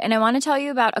Squad, and I want to tell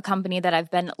you about a company that I've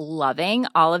been loving,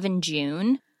 Olive &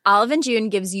 June. Olive & June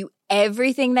gives you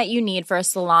everything that you need for a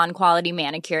salon-quality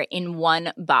manicure in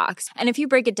one box. And if you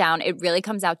break it down, it really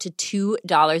comes out to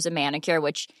 $2 a manicure,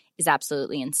 which is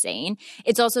absolutely insane.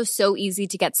 It's also so easy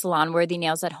to get salon-worthy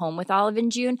nails at home with Olive &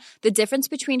 June. The difference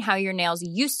between how your nails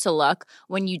used to look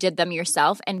when you did them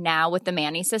yourself and now with the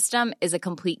Mani system is a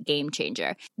complete game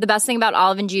changer. The best thing about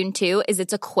Olive & June, too, is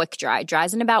it's a quick dry.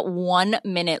 Dries in about 1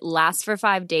 minute, lasts for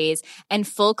 5 days, and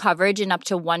full coverage in up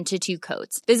to 1 to 2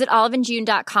 coats. Visit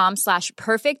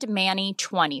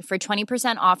oliveandjune.com/perfectmani20 for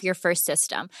 20% off your first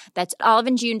system. That's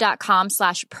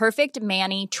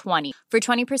oliveandjune.com/perfectmani20 for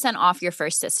 20% off your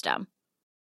first system.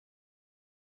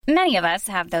 Many of us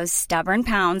have those stubborn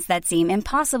pounds that seem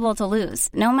impossible to lose,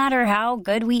 no matter how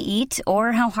good we eat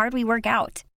or how hard we work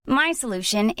out. My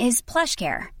solution is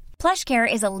PlushCare.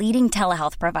 PlushCare is a leading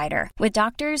telehealth provider with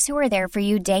doctors who are there for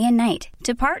you day and night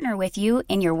to partner with you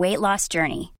in your weight loss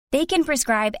journey. They can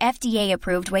prescribe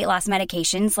FDA-approved weight loss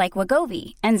medications like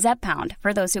Wegovy and Zepbound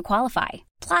for those who qualify.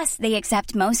 Plus, they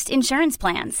accept most insurance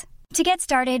plans. To get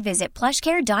started, visit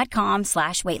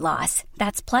plushcare.com/weightloss.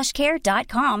 That's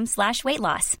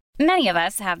plushcare.com/weightloss. Many of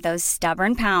us have those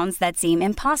stubborn pounds that seem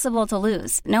impossible to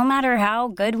lose, no matter how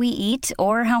good we eat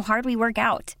or how hard we work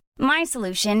out. My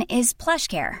solution is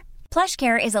PlushCare.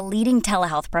 PlushCare is a leading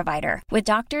telehealth provider with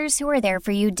doctors who are there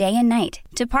for you day and night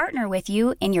to partner with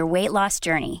you in your weight loss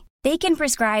journey. They can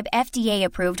prescribe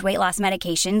FDA-approved weight loss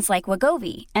medications like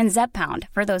Wegovy and Zepbound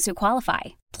for those who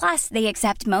qualify. Plus, they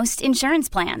accept most insurance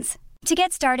plans. To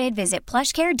get started, visit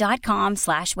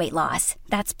plushcare.com/weightloss.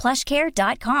 That's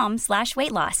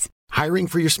plushcare.com/weightloss. Hiring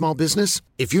for your small business?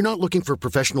 If you're not looking for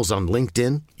professionals on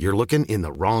LinkedIn, you're looking in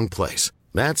the wrong place.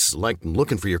 That's like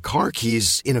looking for your car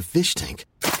keys in a fish tank.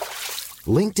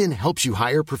 LinkedIn helps you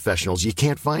hire professionals you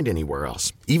can't find anywhere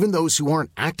else, even those who aren't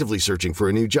actively searching for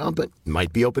a new job but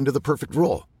might be open to the perfect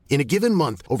role. In a given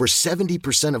month, over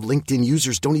 70% of LinkedIn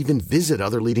users don't even visit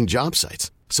other leading job sites.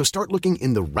 So start looking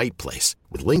in the right place.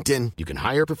 With LinkedIn, you can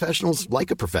hire professionals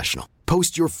like a professional.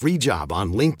 Post your free job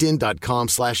on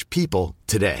linkedin.com/people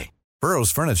today.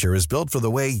 Burrow's furniture is built for the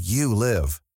way you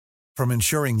live. From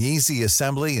ensuring easy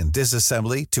assembly and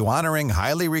disassembly to honoring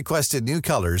highly requested new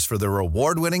colors for their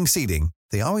award-winning seating,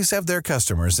 they always have their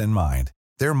customers in mind.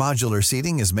 Their modular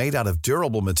seating is made out of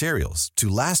durable materials to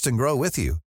last and grow with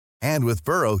you. And with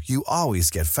Burrow, you always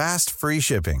get fast, free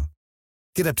shipping.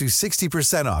 Get up to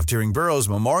 60% off during Burrow's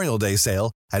Memorial Day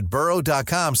sale at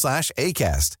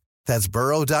burrow.com/ACAST. That's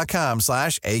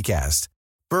burrow.com/ACAST.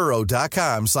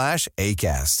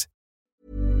 burrow.com/ACAST.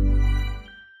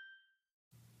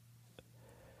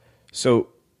 So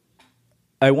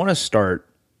I want to start,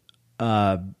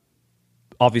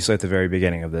 obviously, at the very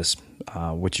beginning of this,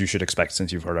 which you should expect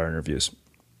since you've heard our interviews.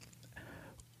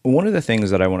 One of the things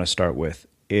that I want to start with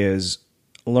is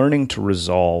learning to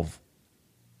resolve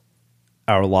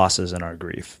our losses and our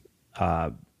grief.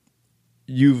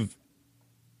 You've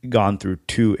gone through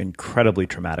 2 incredibly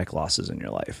traumatic losses in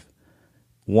your life.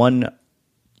 One,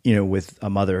 with a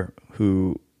mother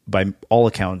who, by all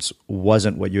accounts,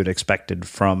 wasn't what you had expected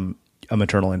from a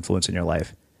maternal influence in your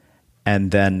life.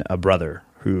 And then a brother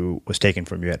who was taken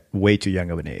from you at way too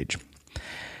young of an age.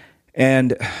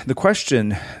 And the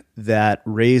question that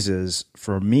raises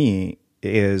for me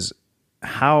is,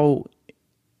 how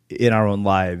in our own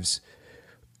lives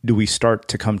do we start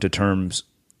to come to terms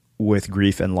with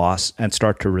grief and loss and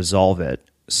start to resolve it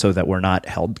so that we're not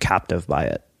held captive by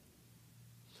it?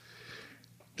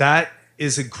 That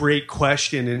is a great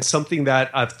question and something that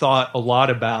I've thought a lot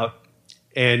about.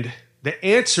 And the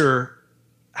answer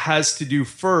has to do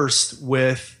first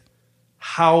with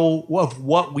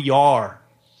what we are.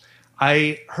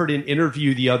 I heard an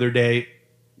interview the other day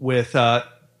with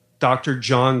Dr.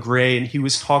 John Gray, and he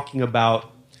was talking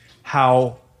about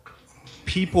how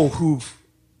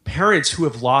parents who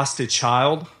have lost a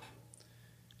child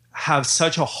have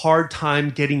such a hard time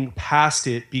getting past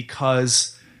it,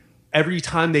 because every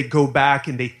time they go back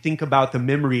and they think about the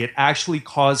memory, it actually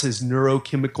causes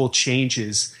neurochemical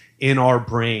changes in our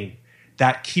brain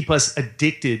that keep us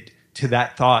addicted to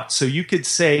that thought. So you could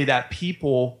say that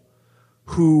people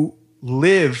who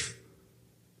live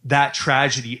that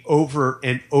tragedy over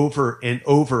and over and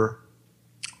over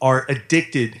are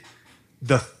addicted.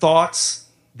 The thoughts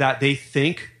that they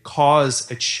think cause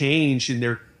a change in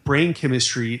their brain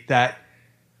chemistry that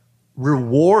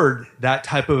reward that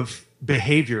type of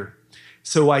behavior.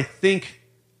 So I think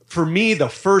for me, the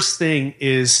first thing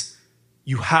is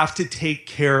you have to take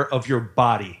care of your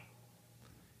body.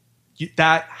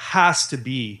 That has to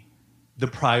be the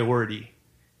priority,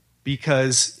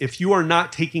 because if you are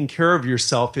not taking care of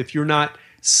yourself, if you're not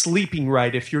sleeping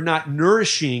right, if you're not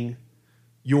nourishing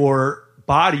your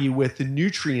body with the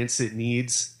nutrients it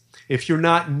needs, if you're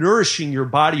not nourishing your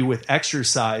body with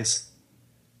exercise,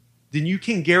 then you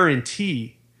can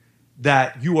guarantee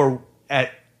that you are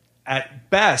at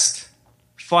best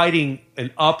fighting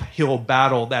an uphill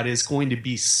battle that is going to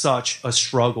be such a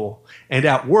struggle. And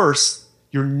at worst,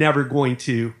 you're never going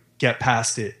to get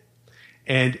past it.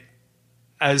 And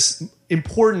as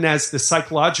important as the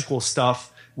psychological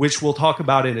stuff, which we'll talk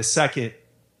about in a second,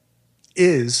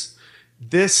 is,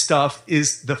 this stuff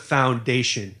is the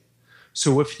foundation.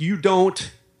 So if you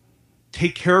don't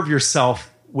take care of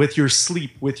yourself with your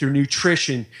sleep, with your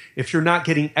nutrition, if you're not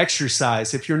getting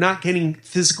exercise, if you're not getting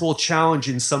physical challenge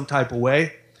in some type of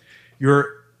way,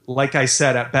 you're, like I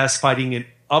said, at best fighting an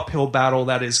uphill battle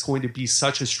that is going to be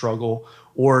such a struggle,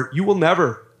 or you will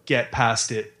never get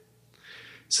past it.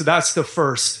 So that's the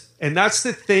first. And that's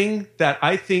the thing that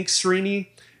I think, Srini,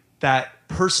 that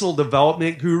personal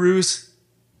development gurus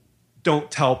don't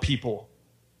tell people.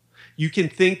 You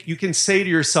can say to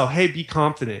yourself, hey, be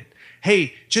confident.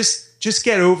 Hey, just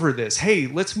get over this. Hey,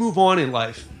 let's move on in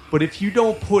life. But if you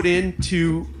don't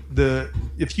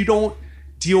if you don't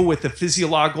deal with the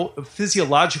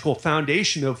physiological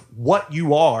foundation of what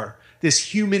you are,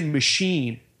 this human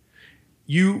machine,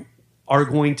 you are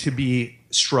going to be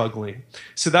struggling.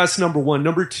 So that's number one.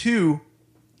 Number two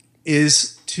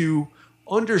is to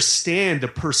understand the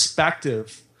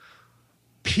perspective.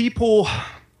 People,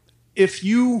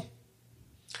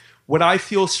 what I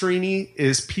feel, Srini,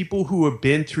 is people who have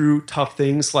been through tough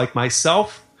things like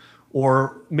myself,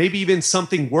 or maybe even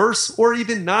something worse, or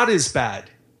even not as bad.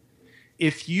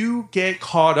 If you get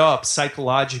caught up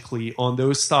psychologically on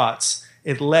those thoughts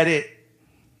and let it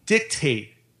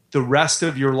dictate the rest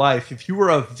of your life, if you were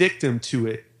a victim to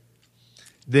it,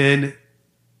 then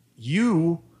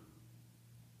you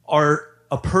are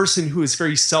a person who is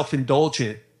very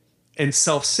self-indulgent and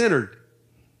self-centered,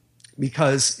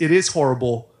 because it is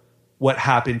horrible what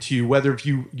happened to you, whether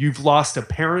you've lost a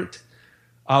parent,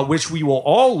 which we will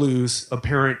all lose a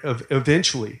parent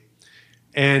eventually.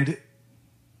 And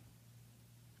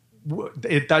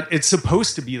it's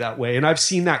supposed to be that way. And I've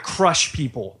seen that crush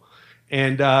people.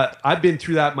 And I've been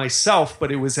through that myself,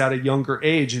 but it was at a younger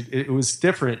age. It was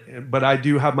different. But I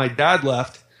do have my dad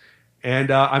left, and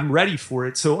I'm ready for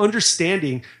it. So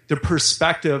understanding the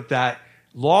perspective that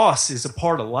loss is a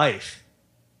part of life,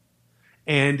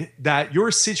 and that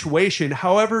your situation,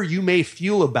 however you may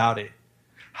feel about it,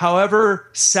 however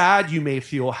sad you may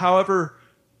feel, however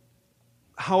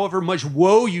much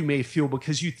woe you may feel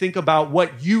because you think about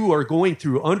what you are going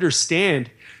through,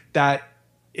 understand that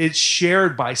it's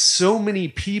shared by so many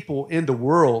people in the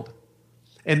world.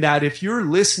 And that if you're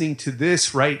listening to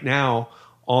this right now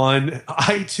on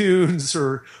iTunes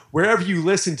or wherever you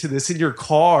listen to this, in your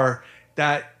car,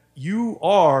 that you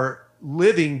are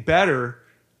living better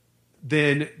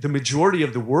than the majority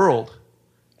of the world.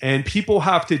 And people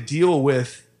have to deal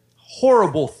with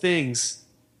horrible things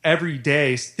every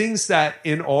day, things that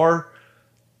in our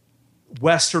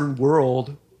Western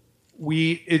world,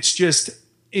 it's just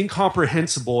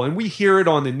incomprehensible. And we hear it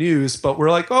on the news, but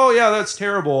we're like, oh yeah, that's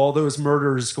terrible. All those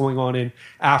murders going on in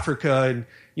Africa and,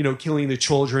 killing the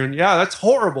children. Yeah, that's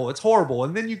horrible. It's horrible.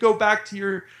 And then you go back to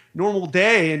your normal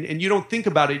day and you don't think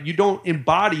about it. You don't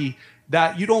embody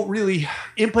that you don't really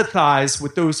empathize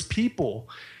with those people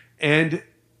and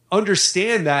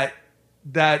understand that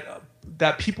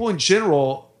people in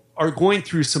general are going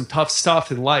through some tough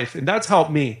stuff in life. And that's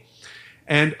helped me.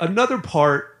 And another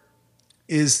part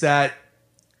is that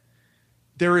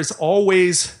there is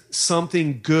always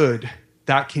something good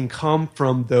that can come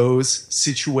from those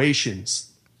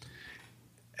situations.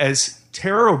 As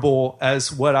terrible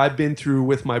as what I've been through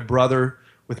with my brother,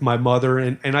 with my mother,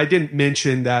 and I didn't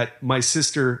mention that my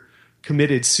sister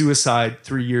committed suicide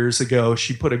 3 years ago.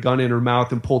 She put a gun in her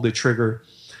mouth and pulled the trigger.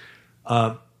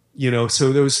 So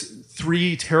those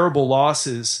 3 terrible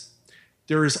losses,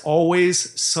 there is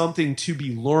always something to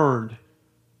be learned.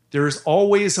 There is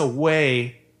always a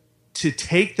way to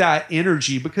take that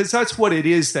energy, because that's what it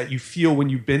is that you feel when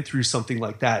you've been through something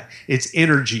like that. It's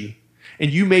energy.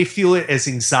 And you may feel it as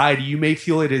anxiety. You may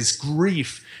feel it as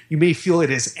grief. You may feel it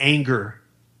as anger.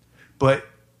 But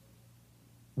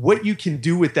what you can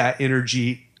do with that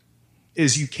energy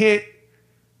is you can't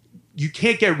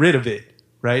get rid of it,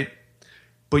 right?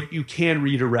 But you can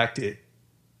redirect it.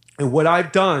 And what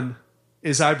I've done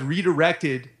is I've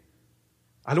redirected,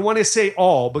 I don't want to say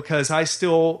all, because I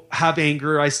still have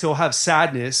anger, I still have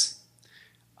sadness,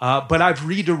 but I've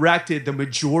redirected the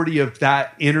majority of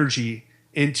that energy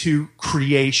into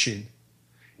creation,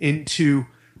 into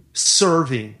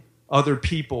serving other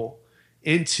people,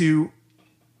 into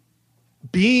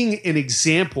being an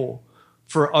example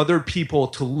for other people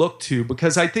to look to.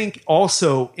 Because I think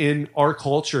also in our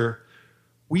culture,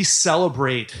 we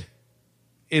celebrate,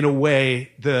 in a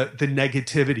way, the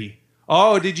negativity.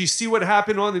 Oh, did you see what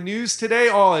happened on the news today?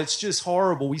 Oh, it's just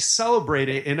horrible. We celebrate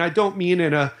it. And I don't mean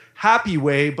in a happy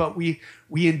way, but we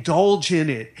indulge in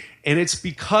it. And it's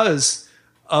because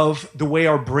of the way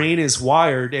our brain is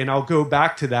wired. And I'll go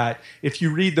back to that. If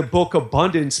you read the book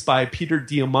Abundance by Peter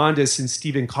Diamandis and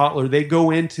Stephen Kotler, they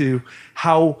go into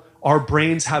how our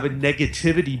brains have a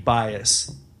negativity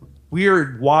bias. We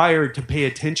are wired to pay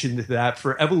attention to that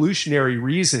for evolutionary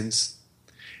reasons.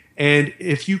 And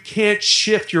if you can't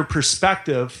shift your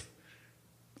perspective,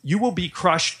 you will be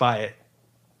crushed by it.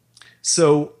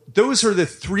 So those are the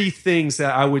 3 things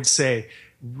that I would say.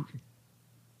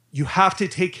 You have to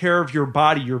take care of your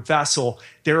body, your vessel.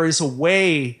 There is a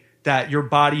way that your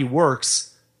body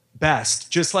works best.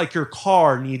 Just like your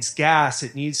car needs gas,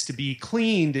 it needs to be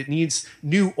cleaned, it needs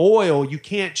new oil. You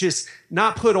can't just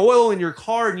not put oil in your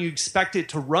car and you expect it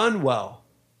to run well.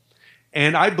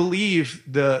 And I believe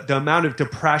the amount of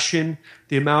depression,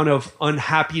 the amount of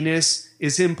unhappiness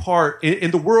is in part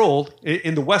in the world,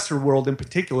 in the Western world in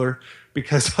particular,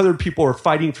 because other people are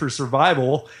fighting for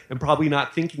survival and probably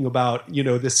not thinking about,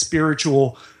 the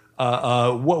spiritual,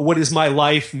 what does my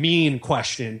life mean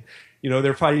question.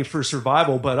 They're fighting for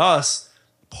survival, but us,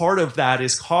 part of that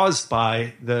is caused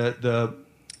by the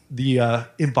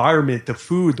environment, the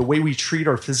food, the way we treat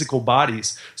our physical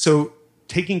bodies. So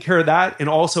taking care of that, and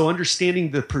also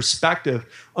understanding the perspective,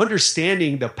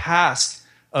 understanding the past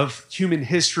of human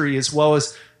history, as well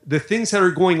as the things that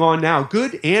are going on now,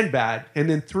 good and bad. And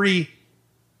then 3,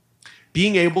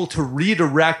 being able to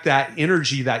redirect that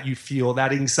energy that you feel,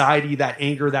 that anxiety, that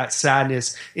anger, that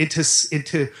sadness,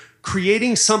 into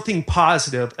creating something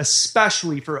positive,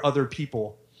 especially for other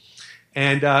people.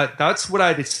 And that's what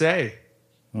I'd say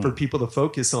for people to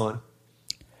focus on.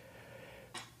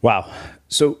 Wow.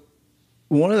 So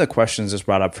one of the questions that's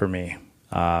brought up for me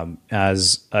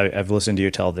as I've listened to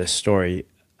you tell this story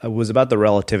was about the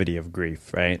relativity of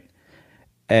grief, right?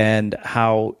 And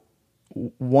how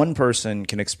one person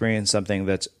can experience something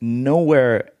that's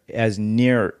nowhere as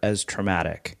near as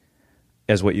traumatic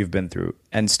as what you've been through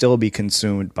and still be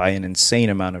consumed by an insane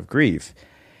amount of grief.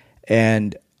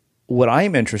 And what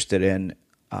I'm interested in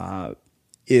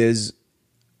is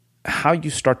how you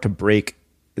start to break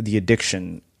the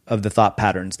addiction of the thought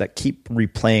patterns that keep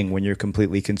replaying when you're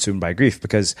completely consumed by grief,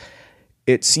 because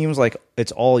it seems like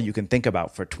it's all you can think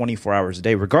about for 24 hours a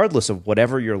day, regardless of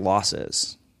whatever your loss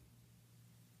is.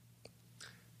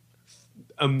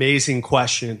 Amazing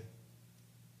question.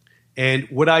 And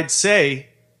what I'd say,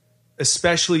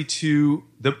 especially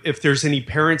if there's any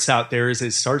parents out there, is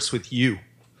it starts with you.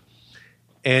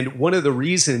 And one of the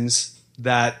reasons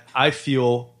that I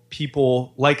feel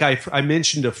people, like I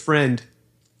mentioned a friend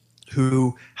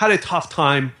who had a tough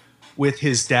time with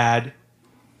his dad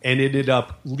and ended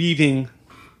up leaving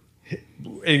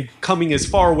and coming as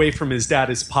far away from his dad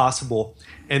as possible.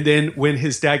 And then when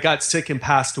his dad got sick and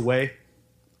passed away,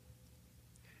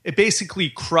 it basically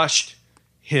crushed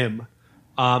him.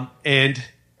 And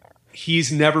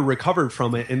he's never recovered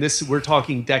from it. And we're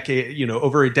talking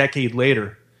over a decade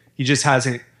later. He just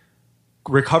hasn't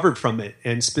recovered from it.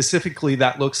 And specifically,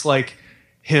 that looks like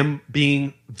him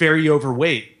being very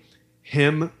overweight,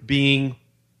 him being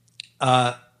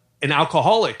an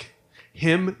alcoholic,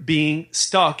 him being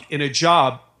stuck in a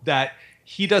job that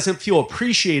he doesn't feel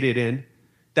appreciated in,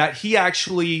 that he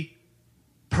actually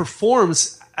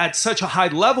performs at such a high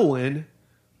level in,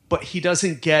 but he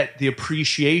doesn't get the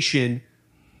appreciation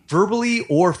verbally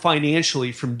or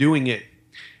financially from doing it.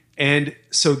 And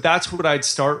so that's what I'd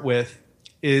start with,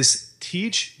 is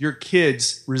teach your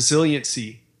kids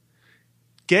resiliency.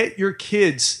 Get your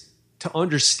kids to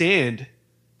understand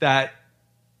that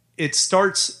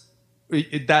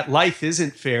that life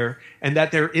isn't fair, and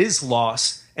that there is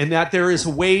loss, and that there is a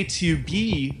way to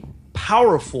be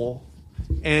powerful,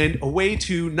 and a way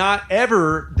to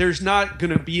there's not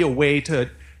going to be a way to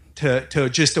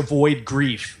just avoid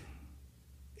grief.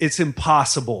 It's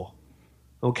impossible.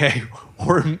 Okay?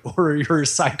 Or you're a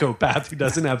psychopath who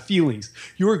doesn't have feelings.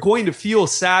 You are going to feel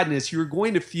sadness. You're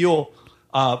going to feel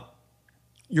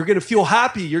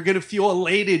happy. You're going to feel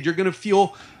elated. You're going to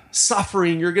feel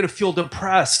suffering. You're going to feel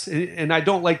depressed. And I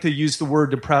don't like to use the word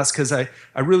depressed, because I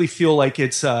really feel like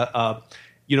it's,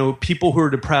 people who are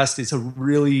depressed is a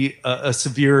really a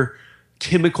severe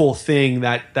chemical thing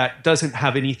that doesn't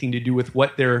have anything to do with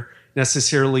what they're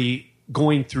necessarily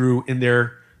going through in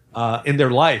their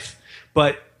life.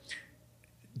 But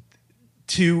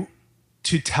to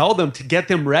tell them, to get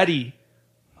them ready,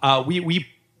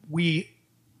 we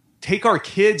take our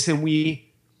kids and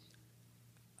we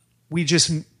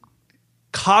just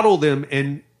coddle them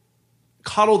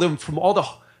from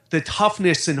all the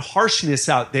toughness and harshness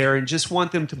out there, and just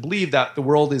want them to believe that the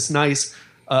world is nice,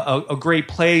 a great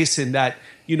place, and that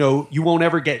you won't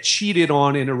ever get cheated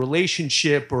on in a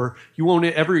relationship, or you won't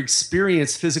ever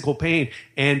experience physical pain.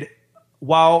 And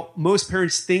while most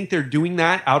parents think they're doing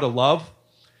that out of love,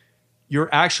 you're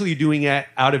actually doing it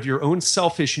out of your own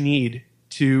selfish need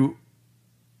to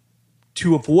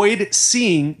avoid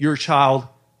seeing your child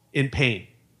in pain.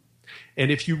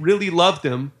 And if you really love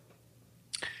them,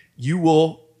 you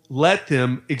will let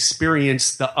them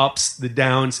experience the ups, the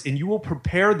downs, and you will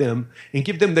prepare them and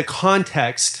give them the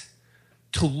context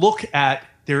to look at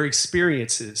their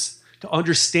experiences, to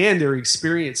understand their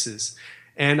experiences.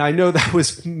 And I know that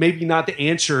was maybe not the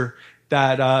answer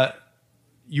that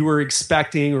you were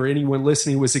expecting, or anyone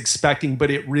listening was expecting, but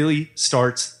it really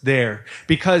starts there.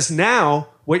 Because now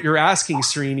what you're asking,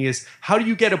 Srini, is how do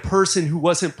you get a person who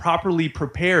wasn't properly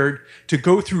prepared to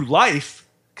go through life?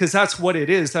 Because that's what it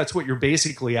is. That's what you're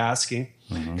basically asking.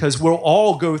 Because we'll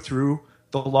all go through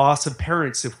the loss of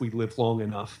parents if we live long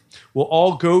enough. We'll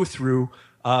all go through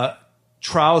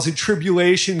trials and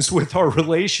tribulations with our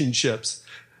relationships.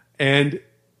 And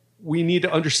we need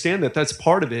to understand that that's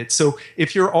part of it. So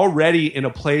if you're already in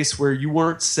a place where you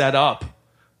weren't set up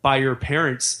by your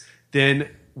parents, then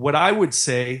what I would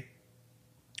say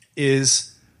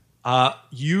is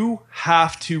you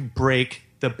have to break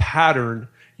the pattern.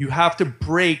 You have to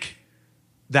break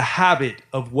the habit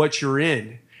of what you're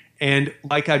in. And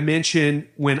like I mentioned,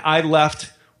 when I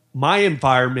left my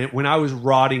environment, when I was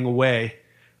rotting away,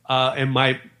 and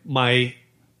my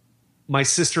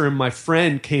sister and my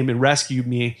friend came and rescued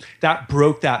me, that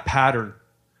broke that pattern.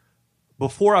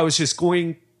 Before, I was just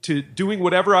doing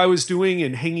whatever I was doing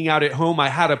and hanging out at home. I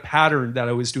had a pattern that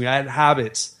I was doing. I had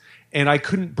habits, and I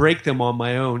couldn't break them on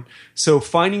my own. So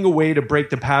finding a way to break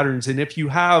the patterns, and if you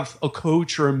have a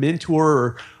coach or a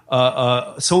mentor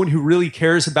or someone who really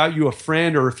cares about you, a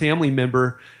friend or a family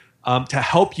member, to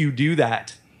help you do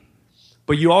that.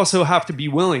 But you also have to be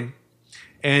willing.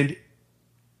 And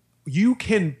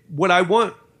what I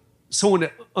want someone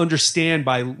to understand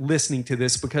by listening to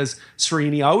this, because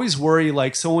Srini, I always worry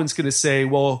like someone's going to say,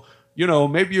 well,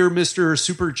 maybe you're Mr.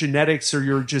 Super Genetics, or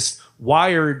you're just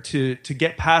wired to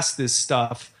get past this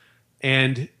stuff.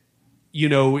 And,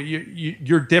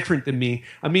 you're different than me.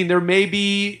 I mean,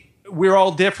 we're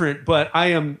all different, but I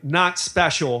am not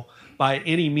special by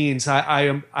any means.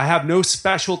 I have no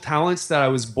special talents that I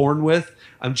was born with.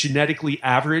 I'm genetically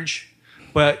average.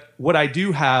 But what I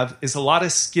do have is a lot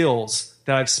of skills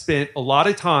that I've spent a lot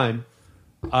of time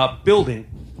building.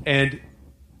 And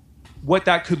what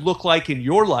that could look like in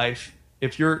your life,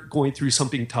 if you're going through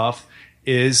something tough,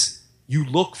 is you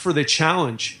look for the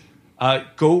challenge.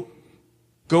 Go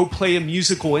play a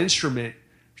musical instrument.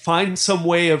 Find some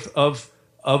way of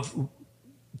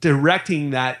directing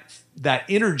that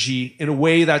energy in a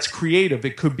way that's creative.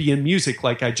 It could be in music,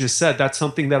 like I just said. That's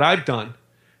something that I've done.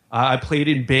 I played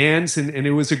in bands, and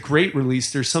it was a great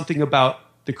release. There's something about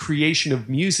the creation of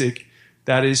music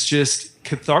that is just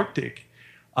cathartic.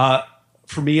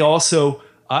 For me also,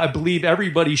 I believe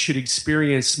everybody should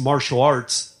experience martial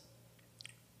arts.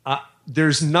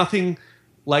 There's nothing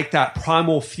like that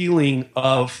primal feeling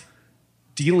of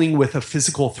dealing with a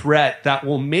physical threat that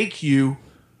will make you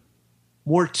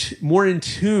more in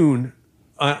tune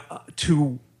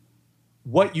to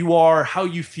what you are, how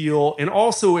you feel. And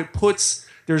also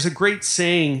there's a great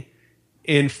saying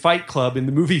in Fight Club, in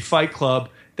the movie Fight Club,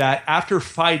 that after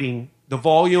fighting, the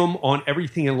volume on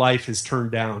everything in life is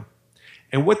turned down.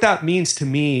 And what that means to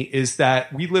me is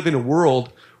that we live in a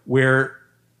world where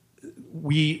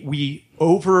we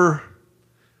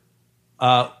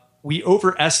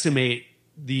overestimate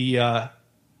the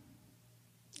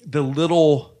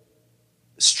little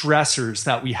stressors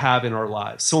that we have in our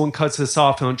lives. Someone cuts us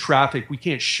off on traffic, we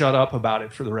can't shut up about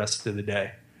it for the rest of the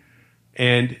day.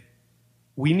 And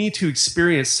we need to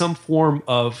experience some form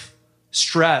of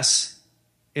stress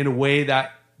in a way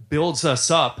that builds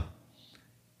us up,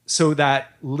 so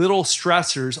that little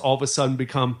stressors all of a sudden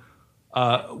become,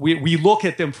 we look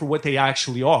at them for what they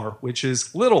actually are, which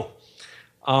is little.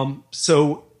 And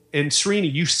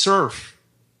Srini, you surf,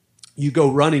 you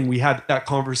go running. We had that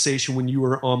conversation when you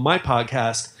were on my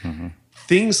podcast. Mm-hmm.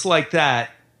 Things like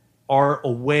that are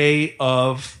a way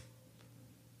of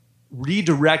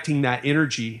redirecting that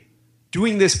energy.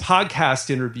 Doing this podcast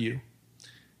interview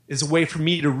is a way for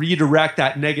me to redirect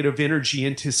that negative energy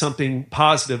into something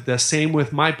positive. The same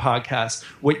with my podcast.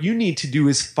 What you need to do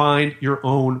is find your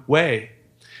own way.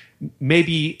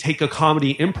 Maybe take a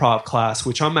comedy improv class,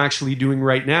 which I'm actually doing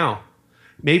right now.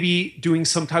 Maybe doing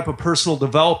some type of personal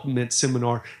development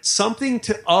seminar, something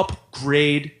to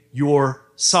upgrade your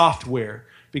software.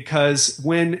 Because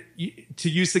to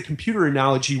use the computer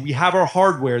analogy, we have our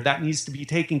hardware that needs to be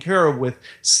taken care of with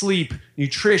sleep,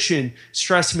 nutrition,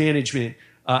 stress management,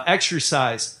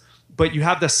 exercise. But you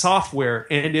have the software.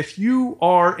 And if you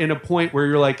are in a point where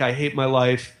you're like, I hate my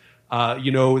life,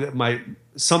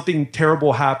 something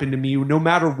terrible happened to me, no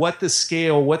matter what the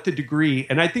scale, what the degree.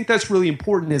 And I think that's really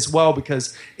important as well,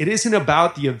 because it isn't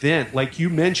about the event. Like you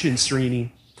mentioned,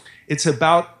 Srini, it's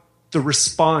about the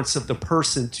response of the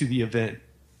person to the event,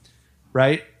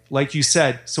 right? Like you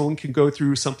said, someone can go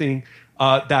through something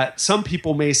that some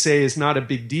people may say is not a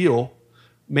big deal,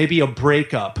 maybe a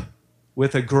breakup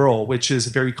with a girl, which is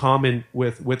very common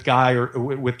with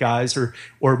guys,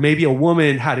 or maybe a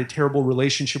woman had a terrible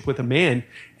relationship with a man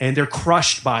and they're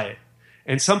crushed by it.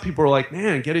 And some people are like,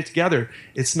 man, get it together.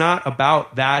 It's not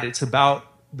about that. It's about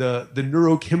the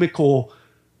neurochemical,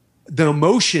 the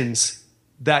emotions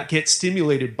that get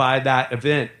stimulated by that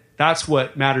event. That's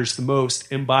what matters the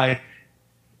most. And by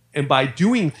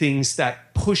doing things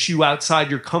that push you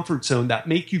outside your comfort zone, that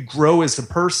make you grow as a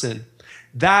person,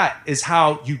 that is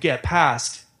how you get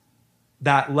past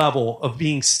that level of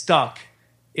being stuck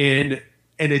in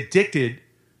and addicted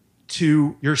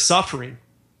to your suffering.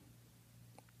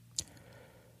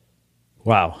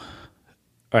 Wow. All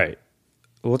right.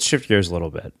 Let's shift gears a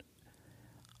little bit.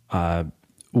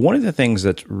 One of the things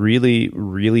that's really,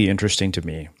 really interesting to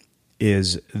me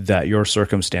is that your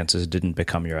circumstances didn't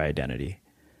become your identity.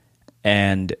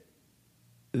 And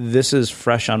this is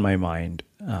fresh on my mind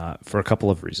for a couple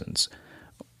of reasons.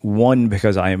 One,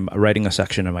 because I'm writing a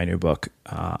section in my new book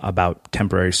about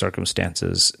temporary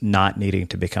circumstances not needing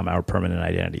to become our permanent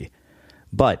identity.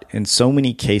 But in so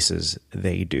many cases,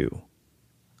 they do.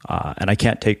 And I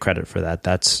can't take credit for that.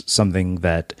 That's something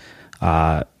that,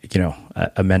 a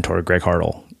mentor, Greg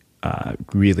Hartle,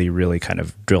 really, really kind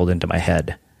of drilled into my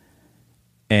head.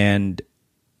 And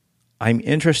I'm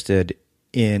interested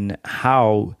in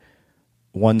how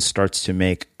one starts to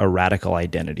make a radical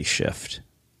identity shift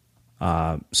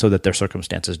so that their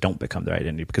circumstances don't become their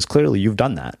identity, because clearly you've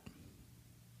done that.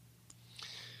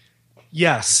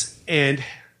 Yes. And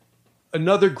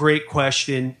another great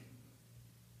question.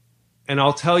 And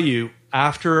I'll tell you,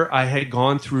 after I had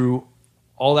gone through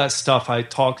all that stuff I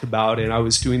talked about and I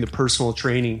was doing the personal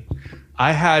training,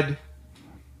 I had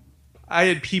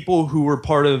people who were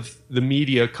part of the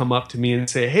media come up to me and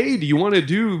say, hey, do you want to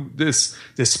do this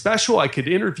special? I could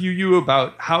interview you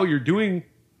about how you're doing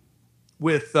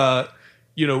with, a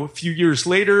few years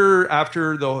later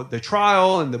after the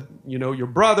trial and your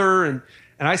brother. And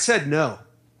I said no.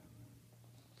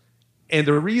 And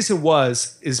the reason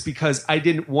is because I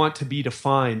didn't want to be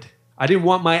defined. I didn't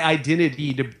want my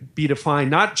identity to be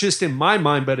defined, not just in my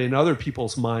mind, but in other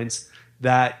people's minds,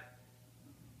 that,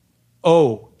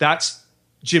 oh, that's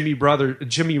Jimmy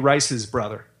Ryce's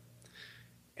brother.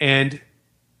 And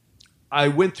I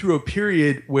went through a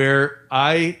period where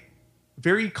I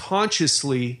very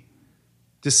consciously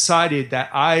decided that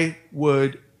I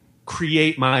would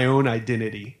create my own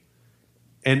identity.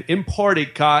 And in part,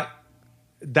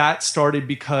 that started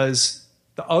because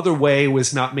the other way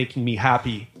was not making me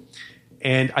happy.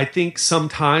 And I think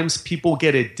sometimes people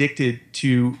get addicted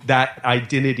to that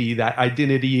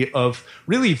identity of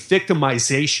really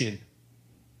victimization.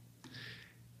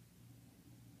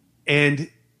 And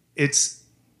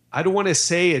I don't want to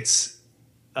say it's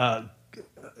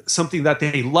something that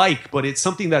they like, but it's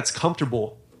something that's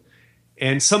comfortable.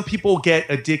 And some people get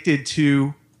addicted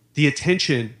to the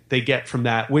attention they get from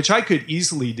that, which I could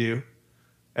easily do.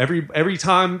 Every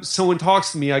time someone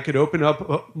talks to me, I could open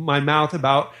up my mouth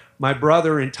about my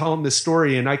brother and tell him the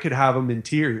story, and I could have him in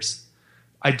tears.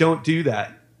 I don't do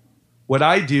that. What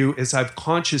I do is I've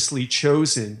consciously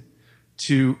chosen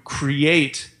to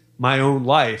create my own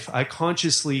life. I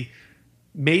consciously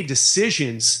made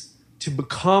decisions to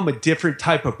become a different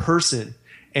type of person.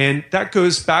 And that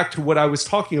goes back to what I was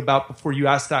talking about before you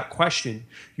asked that question.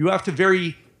 You have to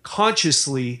very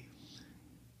consciously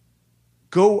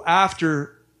go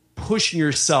after pushing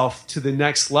yourself to the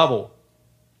next level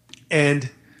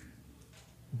and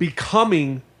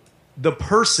becoming the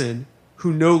person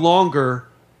who no longer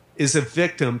is a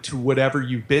victim to whatever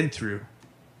you've been through.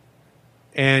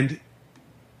 And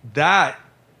that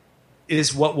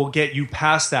is what will get you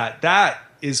past that. That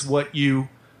is what you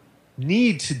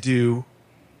need to do,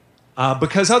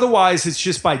 because otherwise it's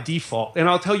just by default. And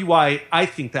I'll tell you why I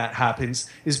think that happens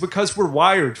is because we're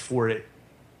wired for it.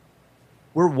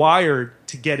 We're wired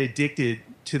to get addicted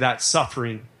to that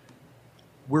suffering.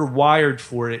 We're wired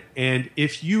for it. And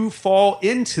if you fall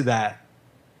into that,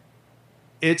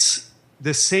 it's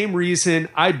the same reason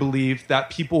I believe that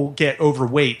people get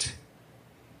overweight.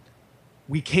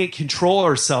 We can't control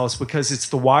ourselves because it's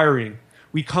the wiring.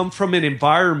 We come from an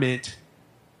environment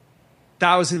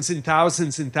thousands and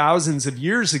thousands and thousands of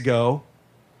years ago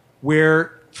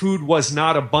where food was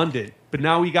not abundant. But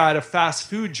now we got a fast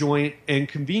food joint and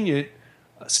convenient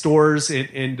stores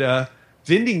and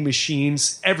vending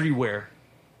machines everywhere.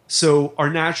 So our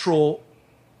natural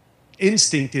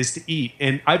instinct is to eat.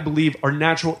 And I believe our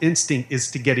natural instinct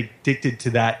is to get addicted to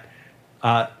that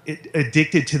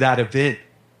event.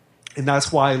 And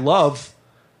that's why I love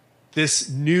this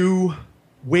new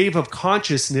wave of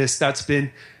consciousness that's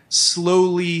been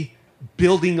slowly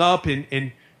building up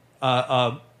and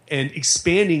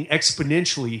expanding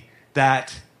exponentially,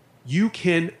 that you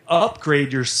can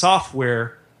upgrade your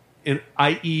software,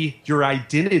 i.e. your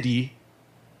identity,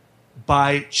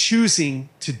 by choosing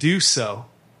to do so.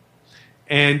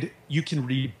 And you can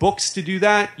read books to do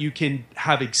that. You can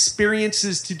have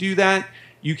experiences to do that.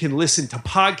 You can listen to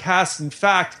podcasts. In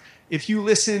fact, if you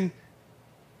listen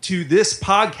to this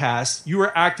podcast, you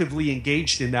are actively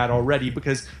engaged in that already,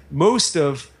 because most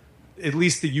of, at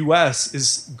least the US,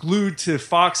 is glued to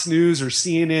Fox News or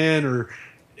CNN or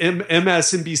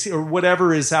MSNBC or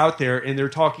whatever is out there, and they're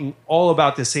talking all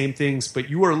about the same things, but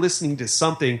you are listening to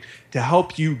something to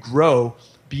help you grow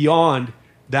beyond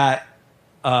that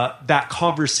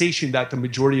conversation that the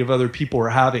majority of other people are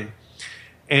having.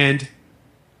 And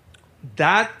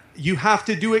that you have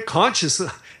to do it consciously.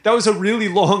 That was a really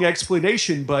long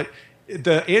explanation, but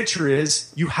the answer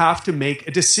is you have to make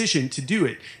a decision to do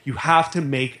it. You have to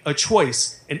make a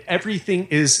choice, and everything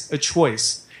is a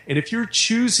choice. And if you're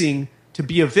choosing to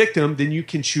be a victim, then you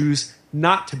can choose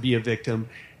not to be a victim.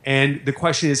 And the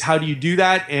question is, how do you do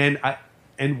that?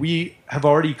 And we have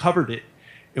already covered it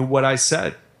in what I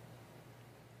said.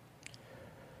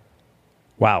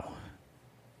 Wow.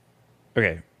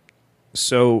 Okay.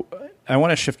 So I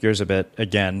want to shift gears a bit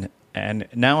again. And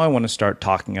now I want to start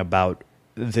talking about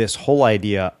this whole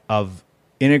idea of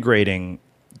integrating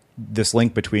this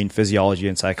link between physiology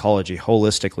and psychology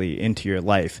holistically into your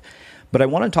life. But I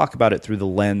want to talk about it through the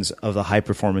lens of the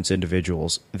high-performance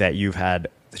individuals that you've had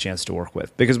the chance to work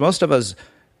with. Because most of us,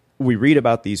 we read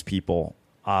about these people,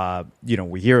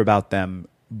 we hear about them,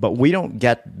 but we don't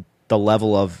get the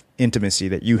level of intimacy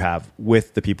that you have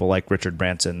with the people like Richard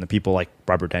Branson, the people like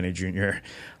Robert Downey Jr.,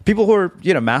 people who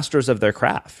are, masters of their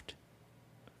craft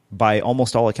by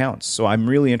almost all accounts. So I'm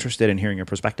really interested in hearing your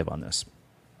perspective on this.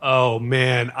 Oh,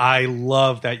 man, I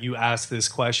love that you asked this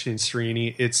question,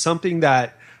 Srini. It's something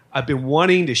that I've been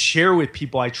wanting to share with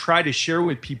people. I try to share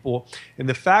with people. And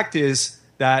the fact is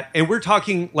that, and we're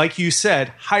talking, like you said,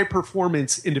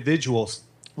 high-performance individuals.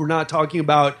 We're not talking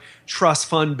about trust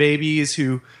fund babies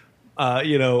who,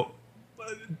 a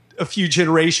few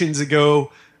generations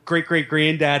ago,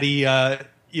 great-great-granddaddy,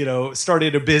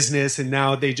 started a business, and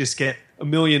now they just get $1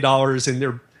 million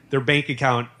in their bank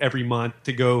account every month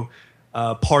to go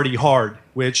party hard,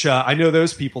 which I know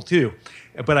those people too,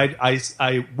 but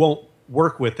I won't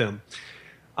work with them.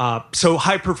 So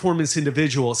high-performance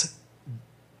individuals,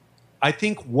 I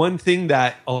think one thing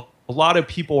that a lot of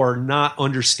people are not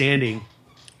understanding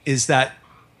is that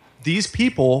these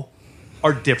people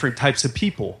are different types of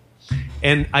people.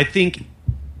 And I think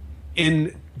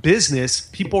in business,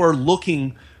 people are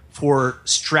looking for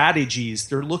strategies.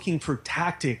 They're looking for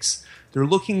tactics. They're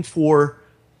looking for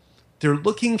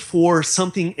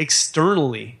something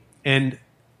externally. And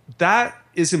that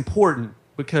is important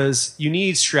because you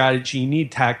need strategy, you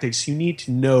need tactics, you need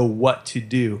to know what to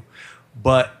do.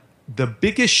 But the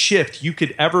biggest shift you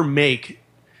could ever make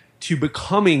to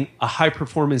becoming a high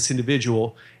performance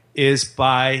individual is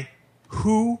by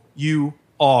who you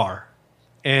are.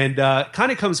 And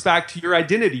kind of comes back to your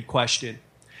identity question.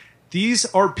 These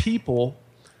are people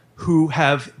who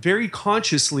have very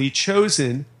consciously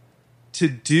chosen to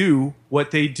do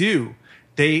what they do.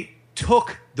 They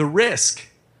took the risk.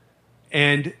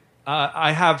 And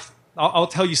I'll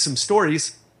tell you some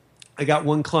stories. I got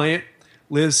one client,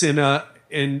 lives in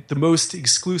the most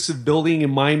exclusive building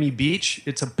in Miami Beach.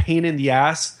 It's a pain in the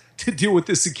ass to deal with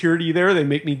the security there. They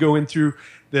make me go in through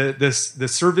the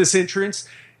service entrance.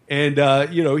 And,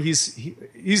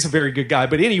 he's a very good guy.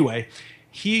 But anyway,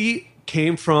 he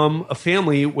came from a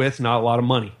family with not a lot of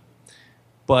money.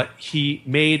 But he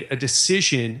made a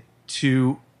decision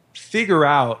to figure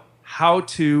out how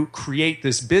to create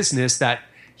this business that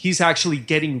he's actually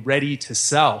getting ready to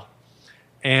sell.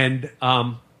 And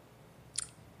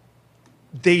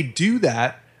they do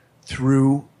that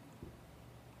through,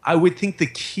 I would think the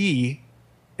key,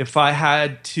 if I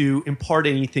had to impart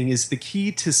anything, is the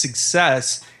key to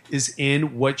success is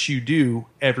in what you do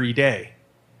every day.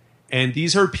 And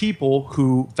these are people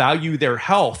who value their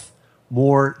health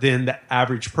more than the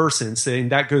average person. Saying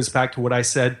that goes back to what I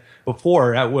said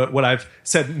before, what I've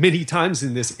said many times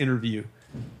in this interview.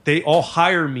 They all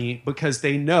hire me because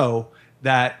they know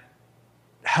that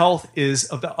health is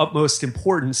of the utmost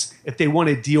importance if they want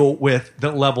to deal with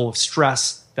the level of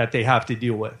stress that they have to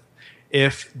deal with.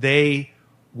 If they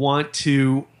want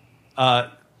to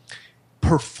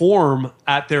perform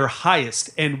at their highest.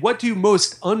 And what do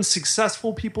most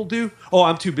unsuccessful people do? Oh,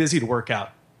 I'm too busy to work out.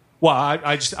 Well,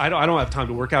 I don't have time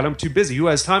to work out. I'm too busy. Who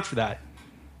has time for that?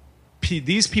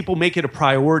 These people make it a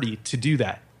priority to do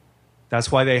that.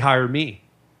 That's why they hire me.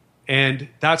 And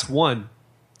that's one.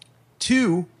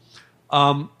 Two,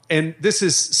 and this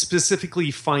is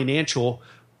specifically financial,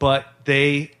 but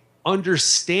they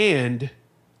understand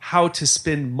how to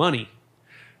spend money.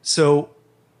 So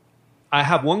I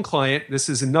have one client. This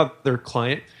is another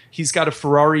client. He's got a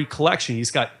Ferrari collection.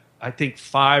 He's got, I think,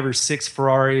 5 or 6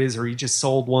 Ferraris, or he just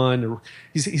sold one. Or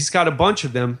he's got a bunch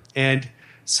of them. And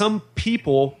some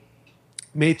people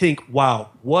may think, wow,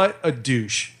 what a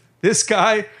douche. This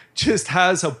guy just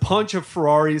has a bunch of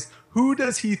Ferraris. Who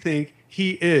does he think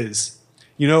he is?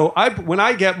 When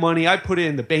I get money, I put it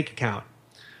in the bank account,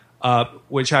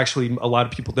 which actually a lot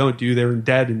of people don't do. They're in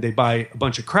debt and they buy a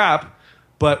bunch of crap.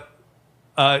 But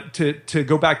to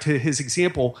go back to his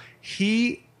example,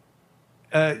 the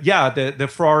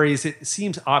Ferraris, it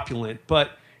seems opulent,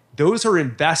 but those are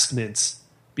investments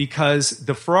because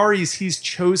the Ferraris he's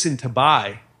chosen to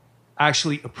buy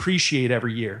actually appreciate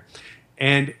every year.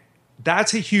 And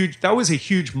that was a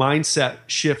huge mindset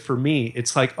shift for me.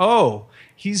 It's like, oh,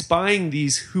 he's buying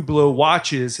these Hublot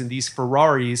watches and these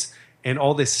Ferraris and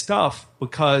all this stuff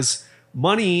because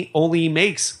money only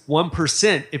makes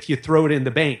 1% if you throw it in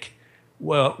the bank.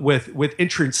 Well, with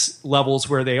interest levels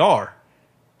where they are.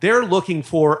 They're looking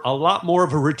for a lot more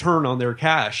of a return on their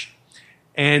cash.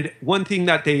 And one thing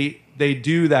that they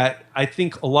do that I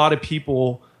think a lot of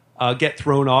people get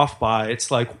thrown off by,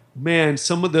 it's like, man,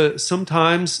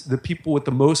 sometimes the people with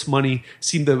the most money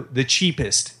seem the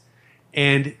cheapest.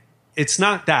 And it's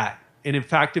not that. And in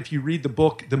fact, if you read the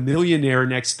book, The Millionaire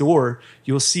Next Door,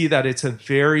 you'll see that it's a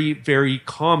very, very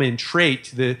common trait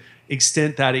to the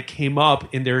extent that it came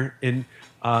up in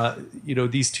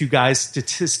these two guys'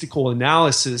 statistical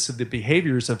analysis of the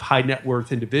behaviors of high net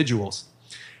worth individuals.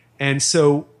 And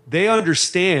so they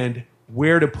understand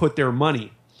where to put their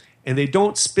money, and they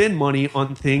don't spend money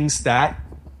on things that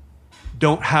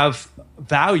don't have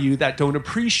value, that don't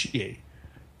appreciate.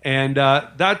 And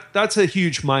that's a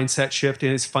huge mindset shift,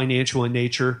 and it's financial in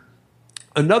nature.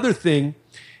 Another thing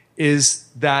is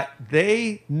that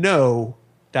they know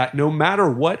that no matter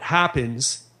what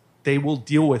happens, they will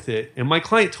deal with it. And my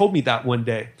client told me that one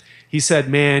day. He said,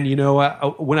 man,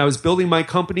 when I was building my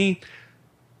company,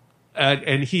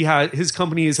 and his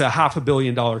company is a $500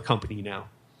 million company now.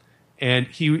 And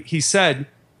he said,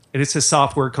 and it's a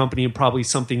software company and probably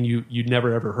something you'd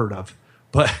never ever heard of.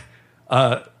 But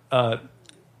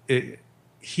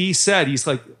he said, he's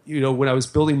like, when I was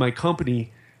building my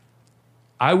company,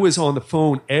 I was on the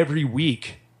phone every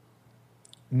week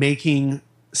making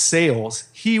sales.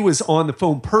 He was on the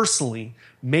phone personally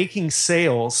making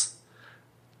sales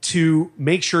to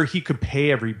make sure he could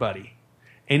pay everybody.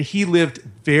 And he lived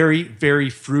very, very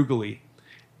frugally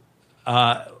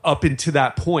up into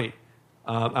that point.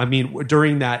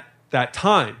 During that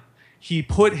time. He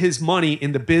put his money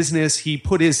in the business. He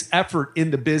put his effort in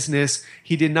the business.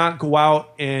 He did not go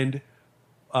out and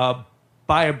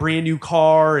buy a brand new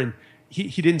car, and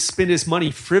he didn't spend his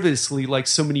money frivolously like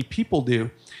so many people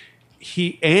do.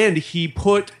 He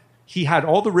had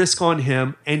all the risk on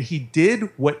him, and he did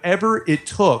whatever it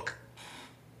took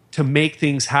to make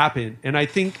things happen. And I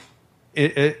think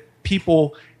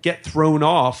people get thrown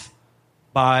off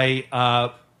by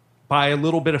a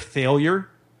little bit of failure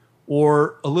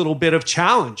or a little bit of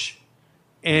challenge.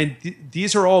 And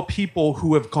these are all people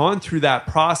who have gone through that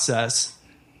process,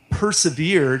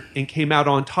 persevered, and came out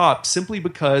on top simply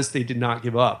because they did not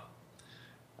give up.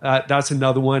 That's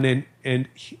another one. And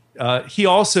he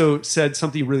also said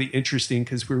something really interesting,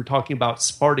 because we were talking about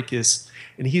Spartacus.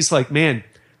 And he's like, man,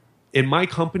 in my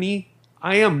company,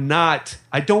 I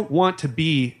don't want to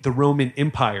be the Roman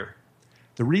Empire.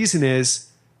 The reason is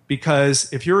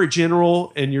because if you're a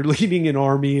general and you're leading an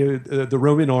army, the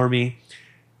Roman army,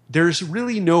 there's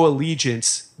really no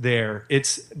allegiance there.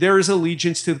 There is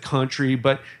allegiance to the country,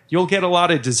 but you'll get a lot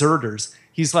of deserters.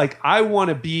 He's like, I want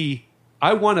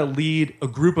to lead a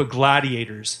group of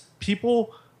gladiators,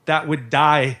 people that would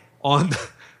die on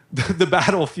the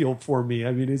battlefield for me.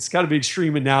 I mean, it's kind of an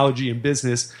extreme analogy in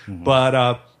business,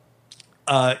 but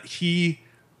he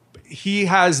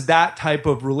has that type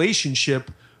of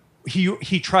relationship.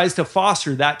 He tries to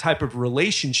foster that type of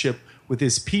relationship with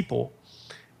his people.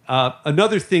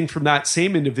 Another thing from that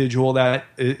same individual that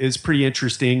is pretty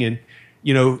interesting, and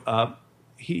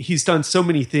he's done so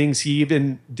many things. He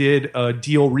even did a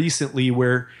deal recently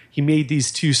where he made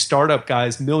these two startup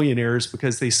guys millionaires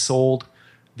because they sold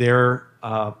their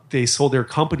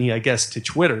company, I guess, to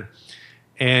Twitter.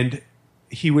 And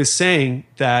he was saying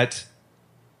that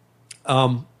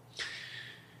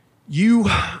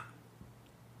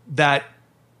that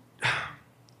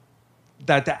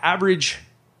the average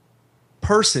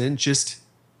person just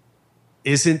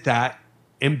isn't that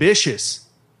ambitious,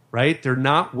 right? They're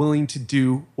not willing to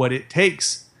do what it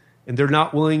takes, and they're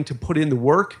not willing to put in the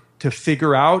work to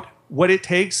figure out what it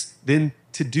takes, then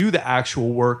to do the actual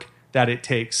work that it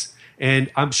takes.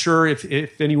 And I'm sure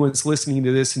if anyone's listening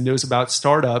to this and knows about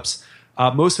startups,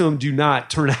 most of them do not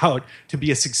turn out to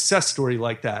be a success story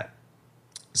like that.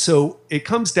 So it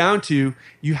comes down to,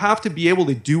 you have to be able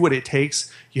to do what it takes.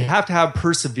 You have to have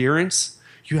perseverance.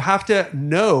 You have to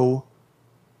know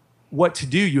what to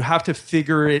do. You have to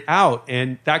figure it out.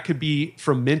 And that could be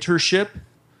from mentorship,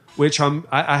 which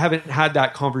I haven't had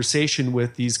that conversation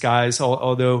with these guys,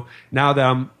 although now that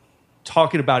I'm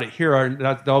talking about it here,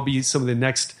 that'll be some of the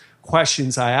next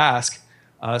questions I ask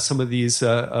some of these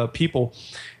people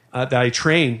that I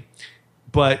train.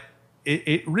 But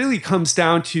it really comes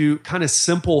down to kind of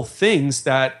simple things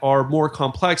that are more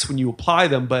complex when you apply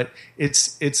them, but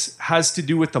it's has to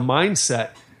do with the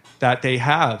mindset that they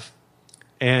have,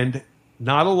 and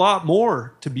not a lot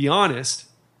more, to be honest.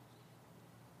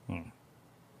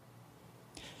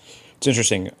 It's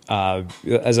interesting.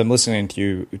 As I'm listening to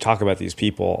you talk about these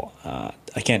people,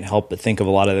 I can't help but think of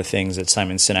a lot of the things that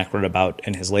Simon Sinek wrote about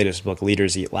in his latest book,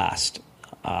 Leaders Eat Last.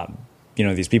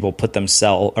 These people put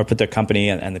their company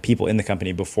and the people in the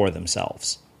company before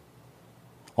themselves,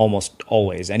 almost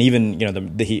always. And even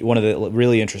one of the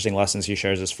really interesting lessons he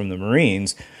shares is from the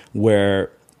Marines,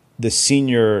 where the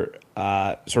senior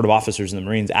sort of officers in the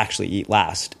Marines actually eat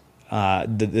last.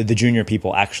 The junior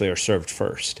people actually are served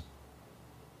first.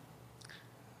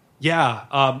 Yeah,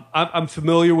 I'm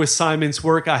familiar with Simon's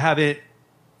work. I haven't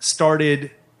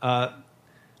started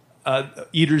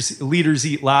Leaders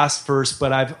Eat Last first,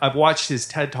 but I've watched his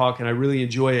TED Talk and I really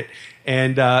enjoy it.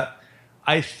 And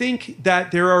I think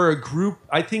that there are a group,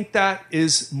 I think that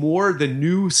is more the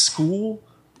new school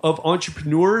of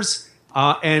entrepreneurs.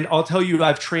 And I'll tell you,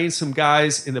 I've trained some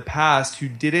guys in the past who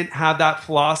didn't have that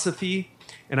philosophy.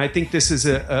 And I think this is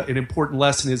an important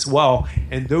lesson as well.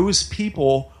 And those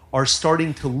people are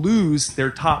starting to lose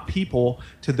their top people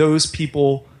to those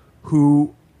people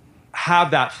who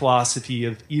have that philosophy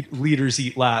of leaders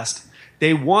eat last.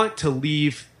 They want to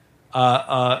leave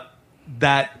that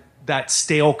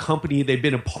stale company they've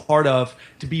been a part of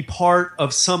to be part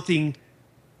of something,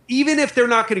 even if they're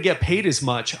not going to get paid as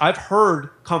much. I've heard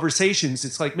conversations.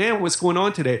 It's like, man, what's going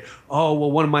on today? Oh, well,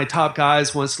 one of my top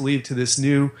guys wants to leave to this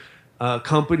new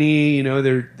company.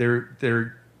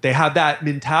 They have that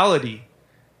mentality,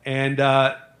 and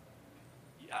so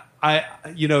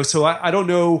I don't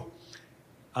know.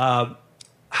 I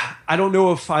don't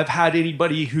know if I've had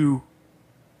anybody who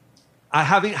I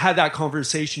haven't had that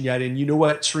conversation yet. And you know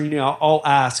what, Serena, I'll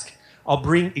ask. I'll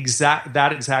bring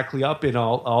exactly up, and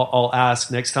I'll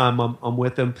ask next time I'm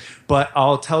with them. But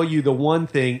I'll tell you the one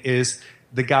thing is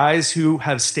the guys who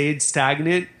have stayed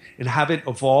stagnant and haven't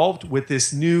evolved with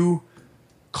this new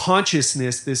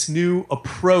consciousness, this new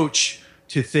approach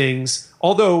to things.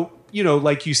 Although, you know,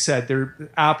 like you said,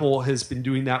 Apple has been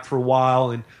doing that for a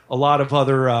while, and a lot of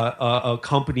other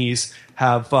companies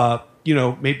have,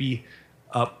 maybe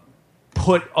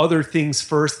put other things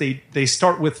first. They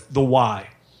start with the why.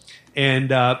 And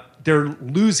they're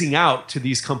losing out to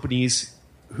these companies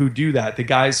who do that. The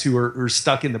guys who are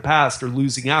stuck in the past are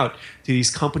losing out to these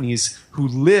companies who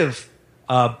live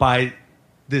by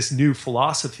this new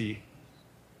philosophy.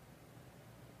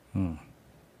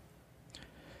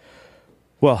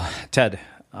 Well, Ted,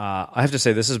 I have to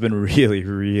say this has been really,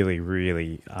 really,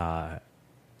 really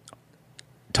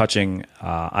touching,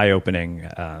 eye-opening,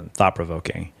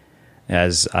 thought-provoking,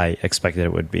 as I expected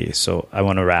it would be. So I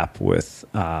want to wrap with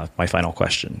my final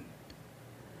question.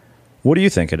 What do you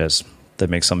think it is that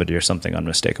makes somebody or something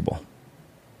unmistakable?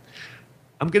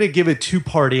 I'm going to give a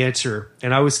two-part answer.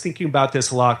 And I was thinking about this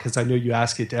a lot because I know you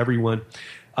ask it to everyone.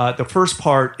 The first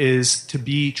part is to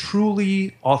be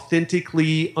truly,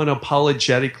 authentically,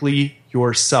 unapologetically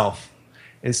yourself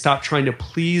and stop trying to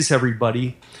please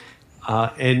everybody.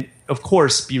 And of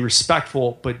course, be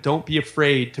respectful, but don't be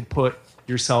afraid to put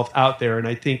yourself out there. And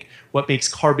I think what makes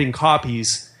carbon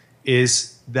copies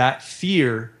is that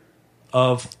fear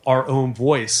of our own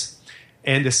voice.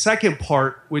 And the second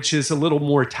part, which is a little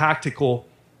more tactical,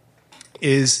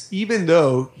 is even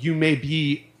though you may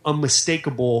be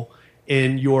unmistakable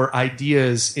in your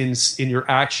ideas, in your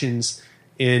actions,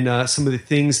 in some of the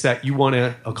things that you want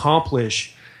to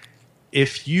accomplish,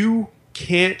 if you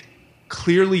can't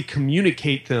clearly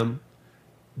communicate them,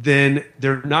 then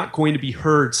they're not going to be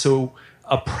heard. So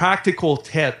a practical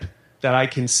tip that I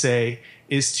can say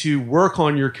is to work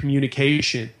on your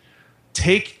communication.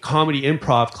 Take comedy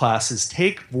improv classes,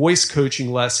 take voice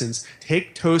coaching lessons,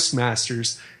 take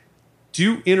Toastmasters,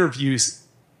 do interviews,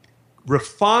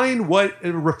 refine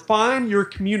your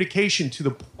communication to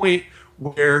the point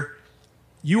where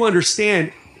you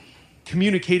understand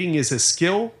communicating is a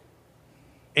skill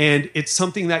and it's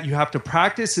something that you have to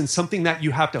practice and something that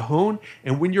you have to hone.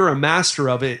 And when you're a master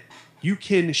of it, you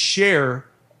can share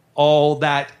all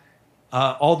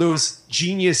those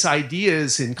genius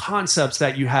ideas and concepts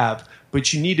that you have,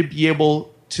 but you need to be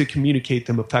able to communicate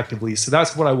them effectively. So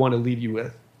that's what I want to leave you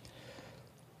with.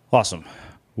 Awesome.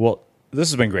 Well, this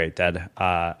has been great, Ted.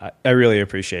 I really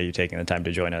appreciate you taking the time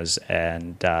to join us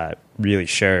and really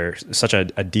share such a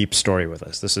deep story with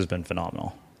us. This has been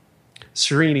phenomenal.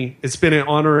 Srini, it's been an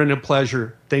honor and a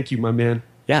pleasure. Thank you, my man.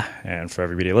 Yeah, and for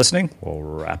everybody listening, we'll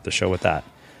wrap the show with that.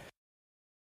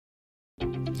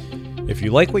 If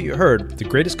you like what you heard, the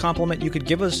greatest compliment you could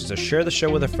give us is to share the show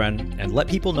with a friend and let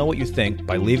people know what you think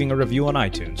by leaving a review on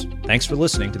iTunes. Thanks for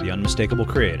listening to The Unmistakable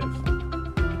Creative.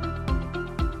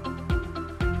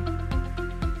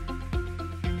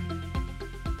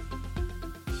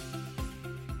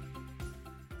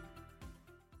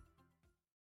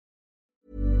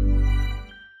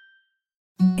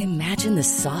 Imagine the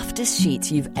softest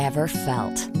sheets you've ever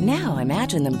felt. Now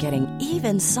imagine them getting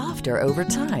even softer over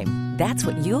time. That's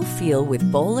what you'll feel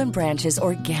with Boll & Branch's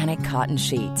organic cotton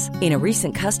sheets. In a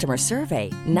recent customer survey,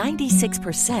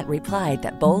 96% replied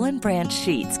that Boll & Branch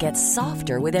sheets get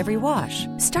softer with every wash.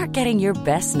 Start getting your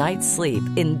best night's sleep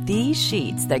in these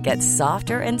sheets that get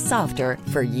softer and softer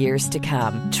for years to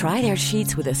come. Try their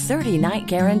sheets with a 30-night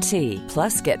guarantee.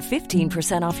 Plus, get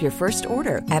 15% off your first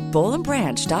order at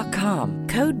bollandbranch.com.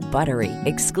 Code BUTTERY.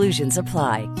 Exclusions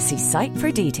apply. See site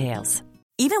for details.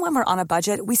 Even when we're on a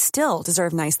budget, we still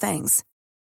deserve nice things.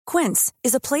 Quince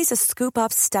is a place to scoop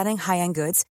up stunning high-end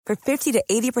goods for 50 to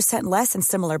 80% less than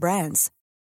similar brands.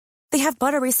 They have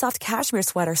buttery soft cashmere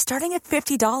sweaters starting at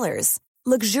 $50,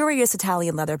 luxurious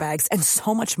Italian leather bags, and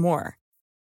so much more.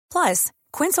 Plus,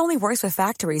 Quince only works with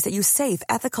factories that use safe,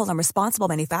 ethical, and responsible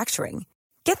manufacturing.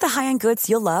 Get the high-end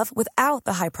goods you'll love without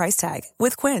the high price tag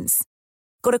with Quince.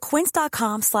 Go to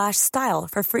quince.com/style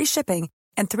for free shipping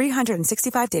and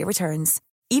 365-day returns.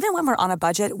 Even when we're on a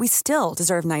budget, we still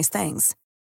deserve nice things.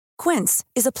 Quince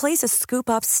is a place to scoop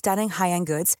up stunning high-end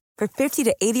goods for 50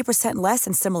 to 80% less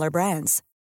than similar brands.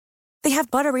 They have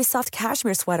buttery soft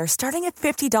cashmere sweaters starting at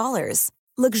 $50,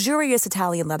 luxurious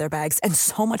Italian leather bags, and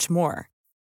so much more.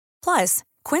 Plus,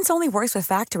 Quince only works with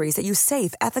factories that use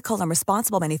safe, ethical, and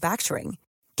responsible manufacturing.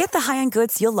 Get the high-end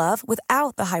goods you'll love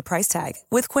without the high price tag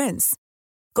with Quince.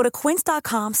 Go to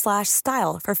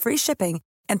quince.com/style for free shipping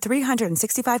and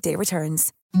 365-day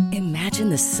returns. Imagine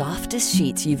the softest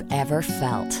sheets you've ever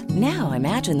felt. Now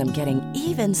imagine them getting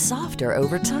even softer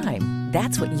over time.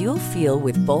 That's what you'll feel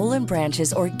with Boll &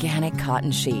 Branch's organic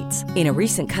cotton sheets. In a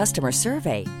recent customer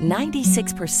survey,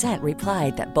 96%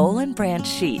 replied that Boll & Branch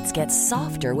sheets get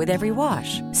softer with every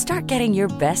wash. Start getting your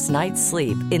best night's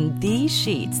sleep in these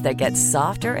sheets that get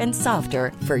softer and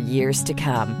softer for years to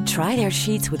come. Try their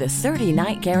sheets with a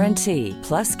 30-night guarantee.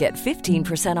 Plus, get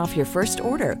 15% off your first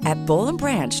order at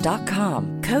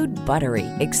bollandbranch.com. Code BUTTERY.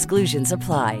 Exclusions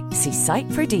apply. See site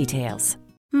for details.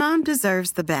 Mom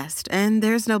deserves the best, and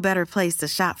there's no better place to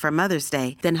shop for Mother's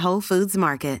Day than Whole Foods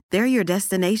Market. They're your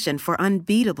destination for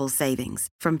unbeatable savings,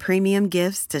 from premium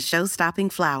gifts to show-stopping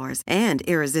flowers and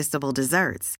irresistible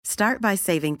desserts. Start by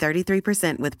saving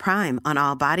 33% with Prime on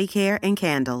all body care and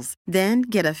candles. Then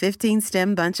get a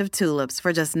 15-stem bunch of tulips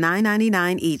for just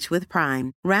 $9.99 each with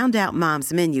Prime. Round out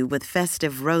Mom's menu with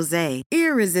festive rosé,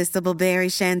 irresistible berry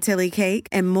chantilly cake,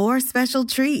 and more special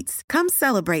treats. Come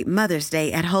celebrate Mother's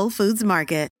Day at Whole Foods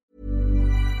Market.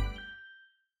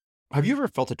 Have you ever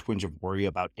felt a twinge of worry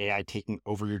about AI taking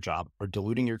over your job or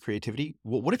diluting your creativity?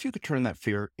 Well, what if you could turn that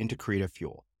fear into creative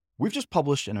fuel? We've just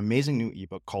published an amazing new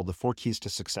ebook called The 4 Keys to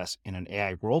Success in an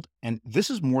AI World, and this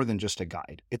is more than just a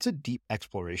guide. It's a deep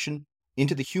exploration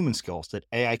into the human skills that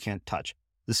AI can't touch,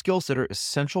 the skills that are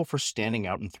essential for standing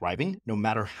out and thriving, no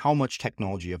matter how much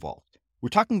technology evolves. We're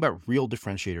talking about real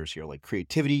differentiators here, like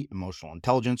creativity, emotional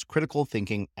intelligence, critical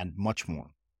thinking, and much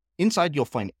more. Inside, you'll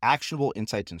find actionable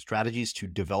insights and strategies to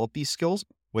develop these skills,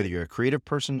 whether you're a creative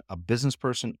person, a business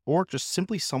person, or just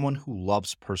simply someone who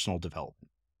loves personal development.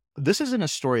 This isn't a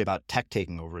story about tech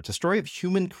taking over. It's a story of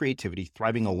human creativity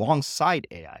thriving alongside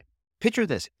AI. Picture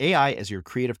this, AI as your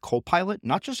creative co-pilot,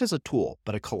 not just as a tool,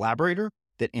 but a collaborator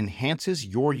that enhances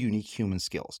your unique human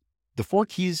skills. The 4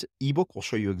 Keys ebook will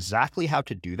show you exactly how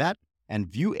to do that and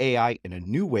view AI in a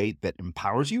new way that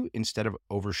empowers you instead of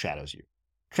overshadows you.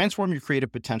 Transform your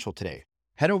creative potential today.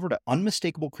 Head over to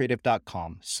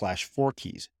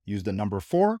unmistakablecreative.com/4keys. Use the number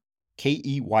 4,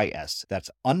 KEYS. That's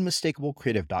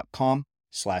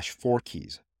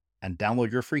unmistakablecreative.com/4keys and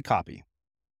download your free copy.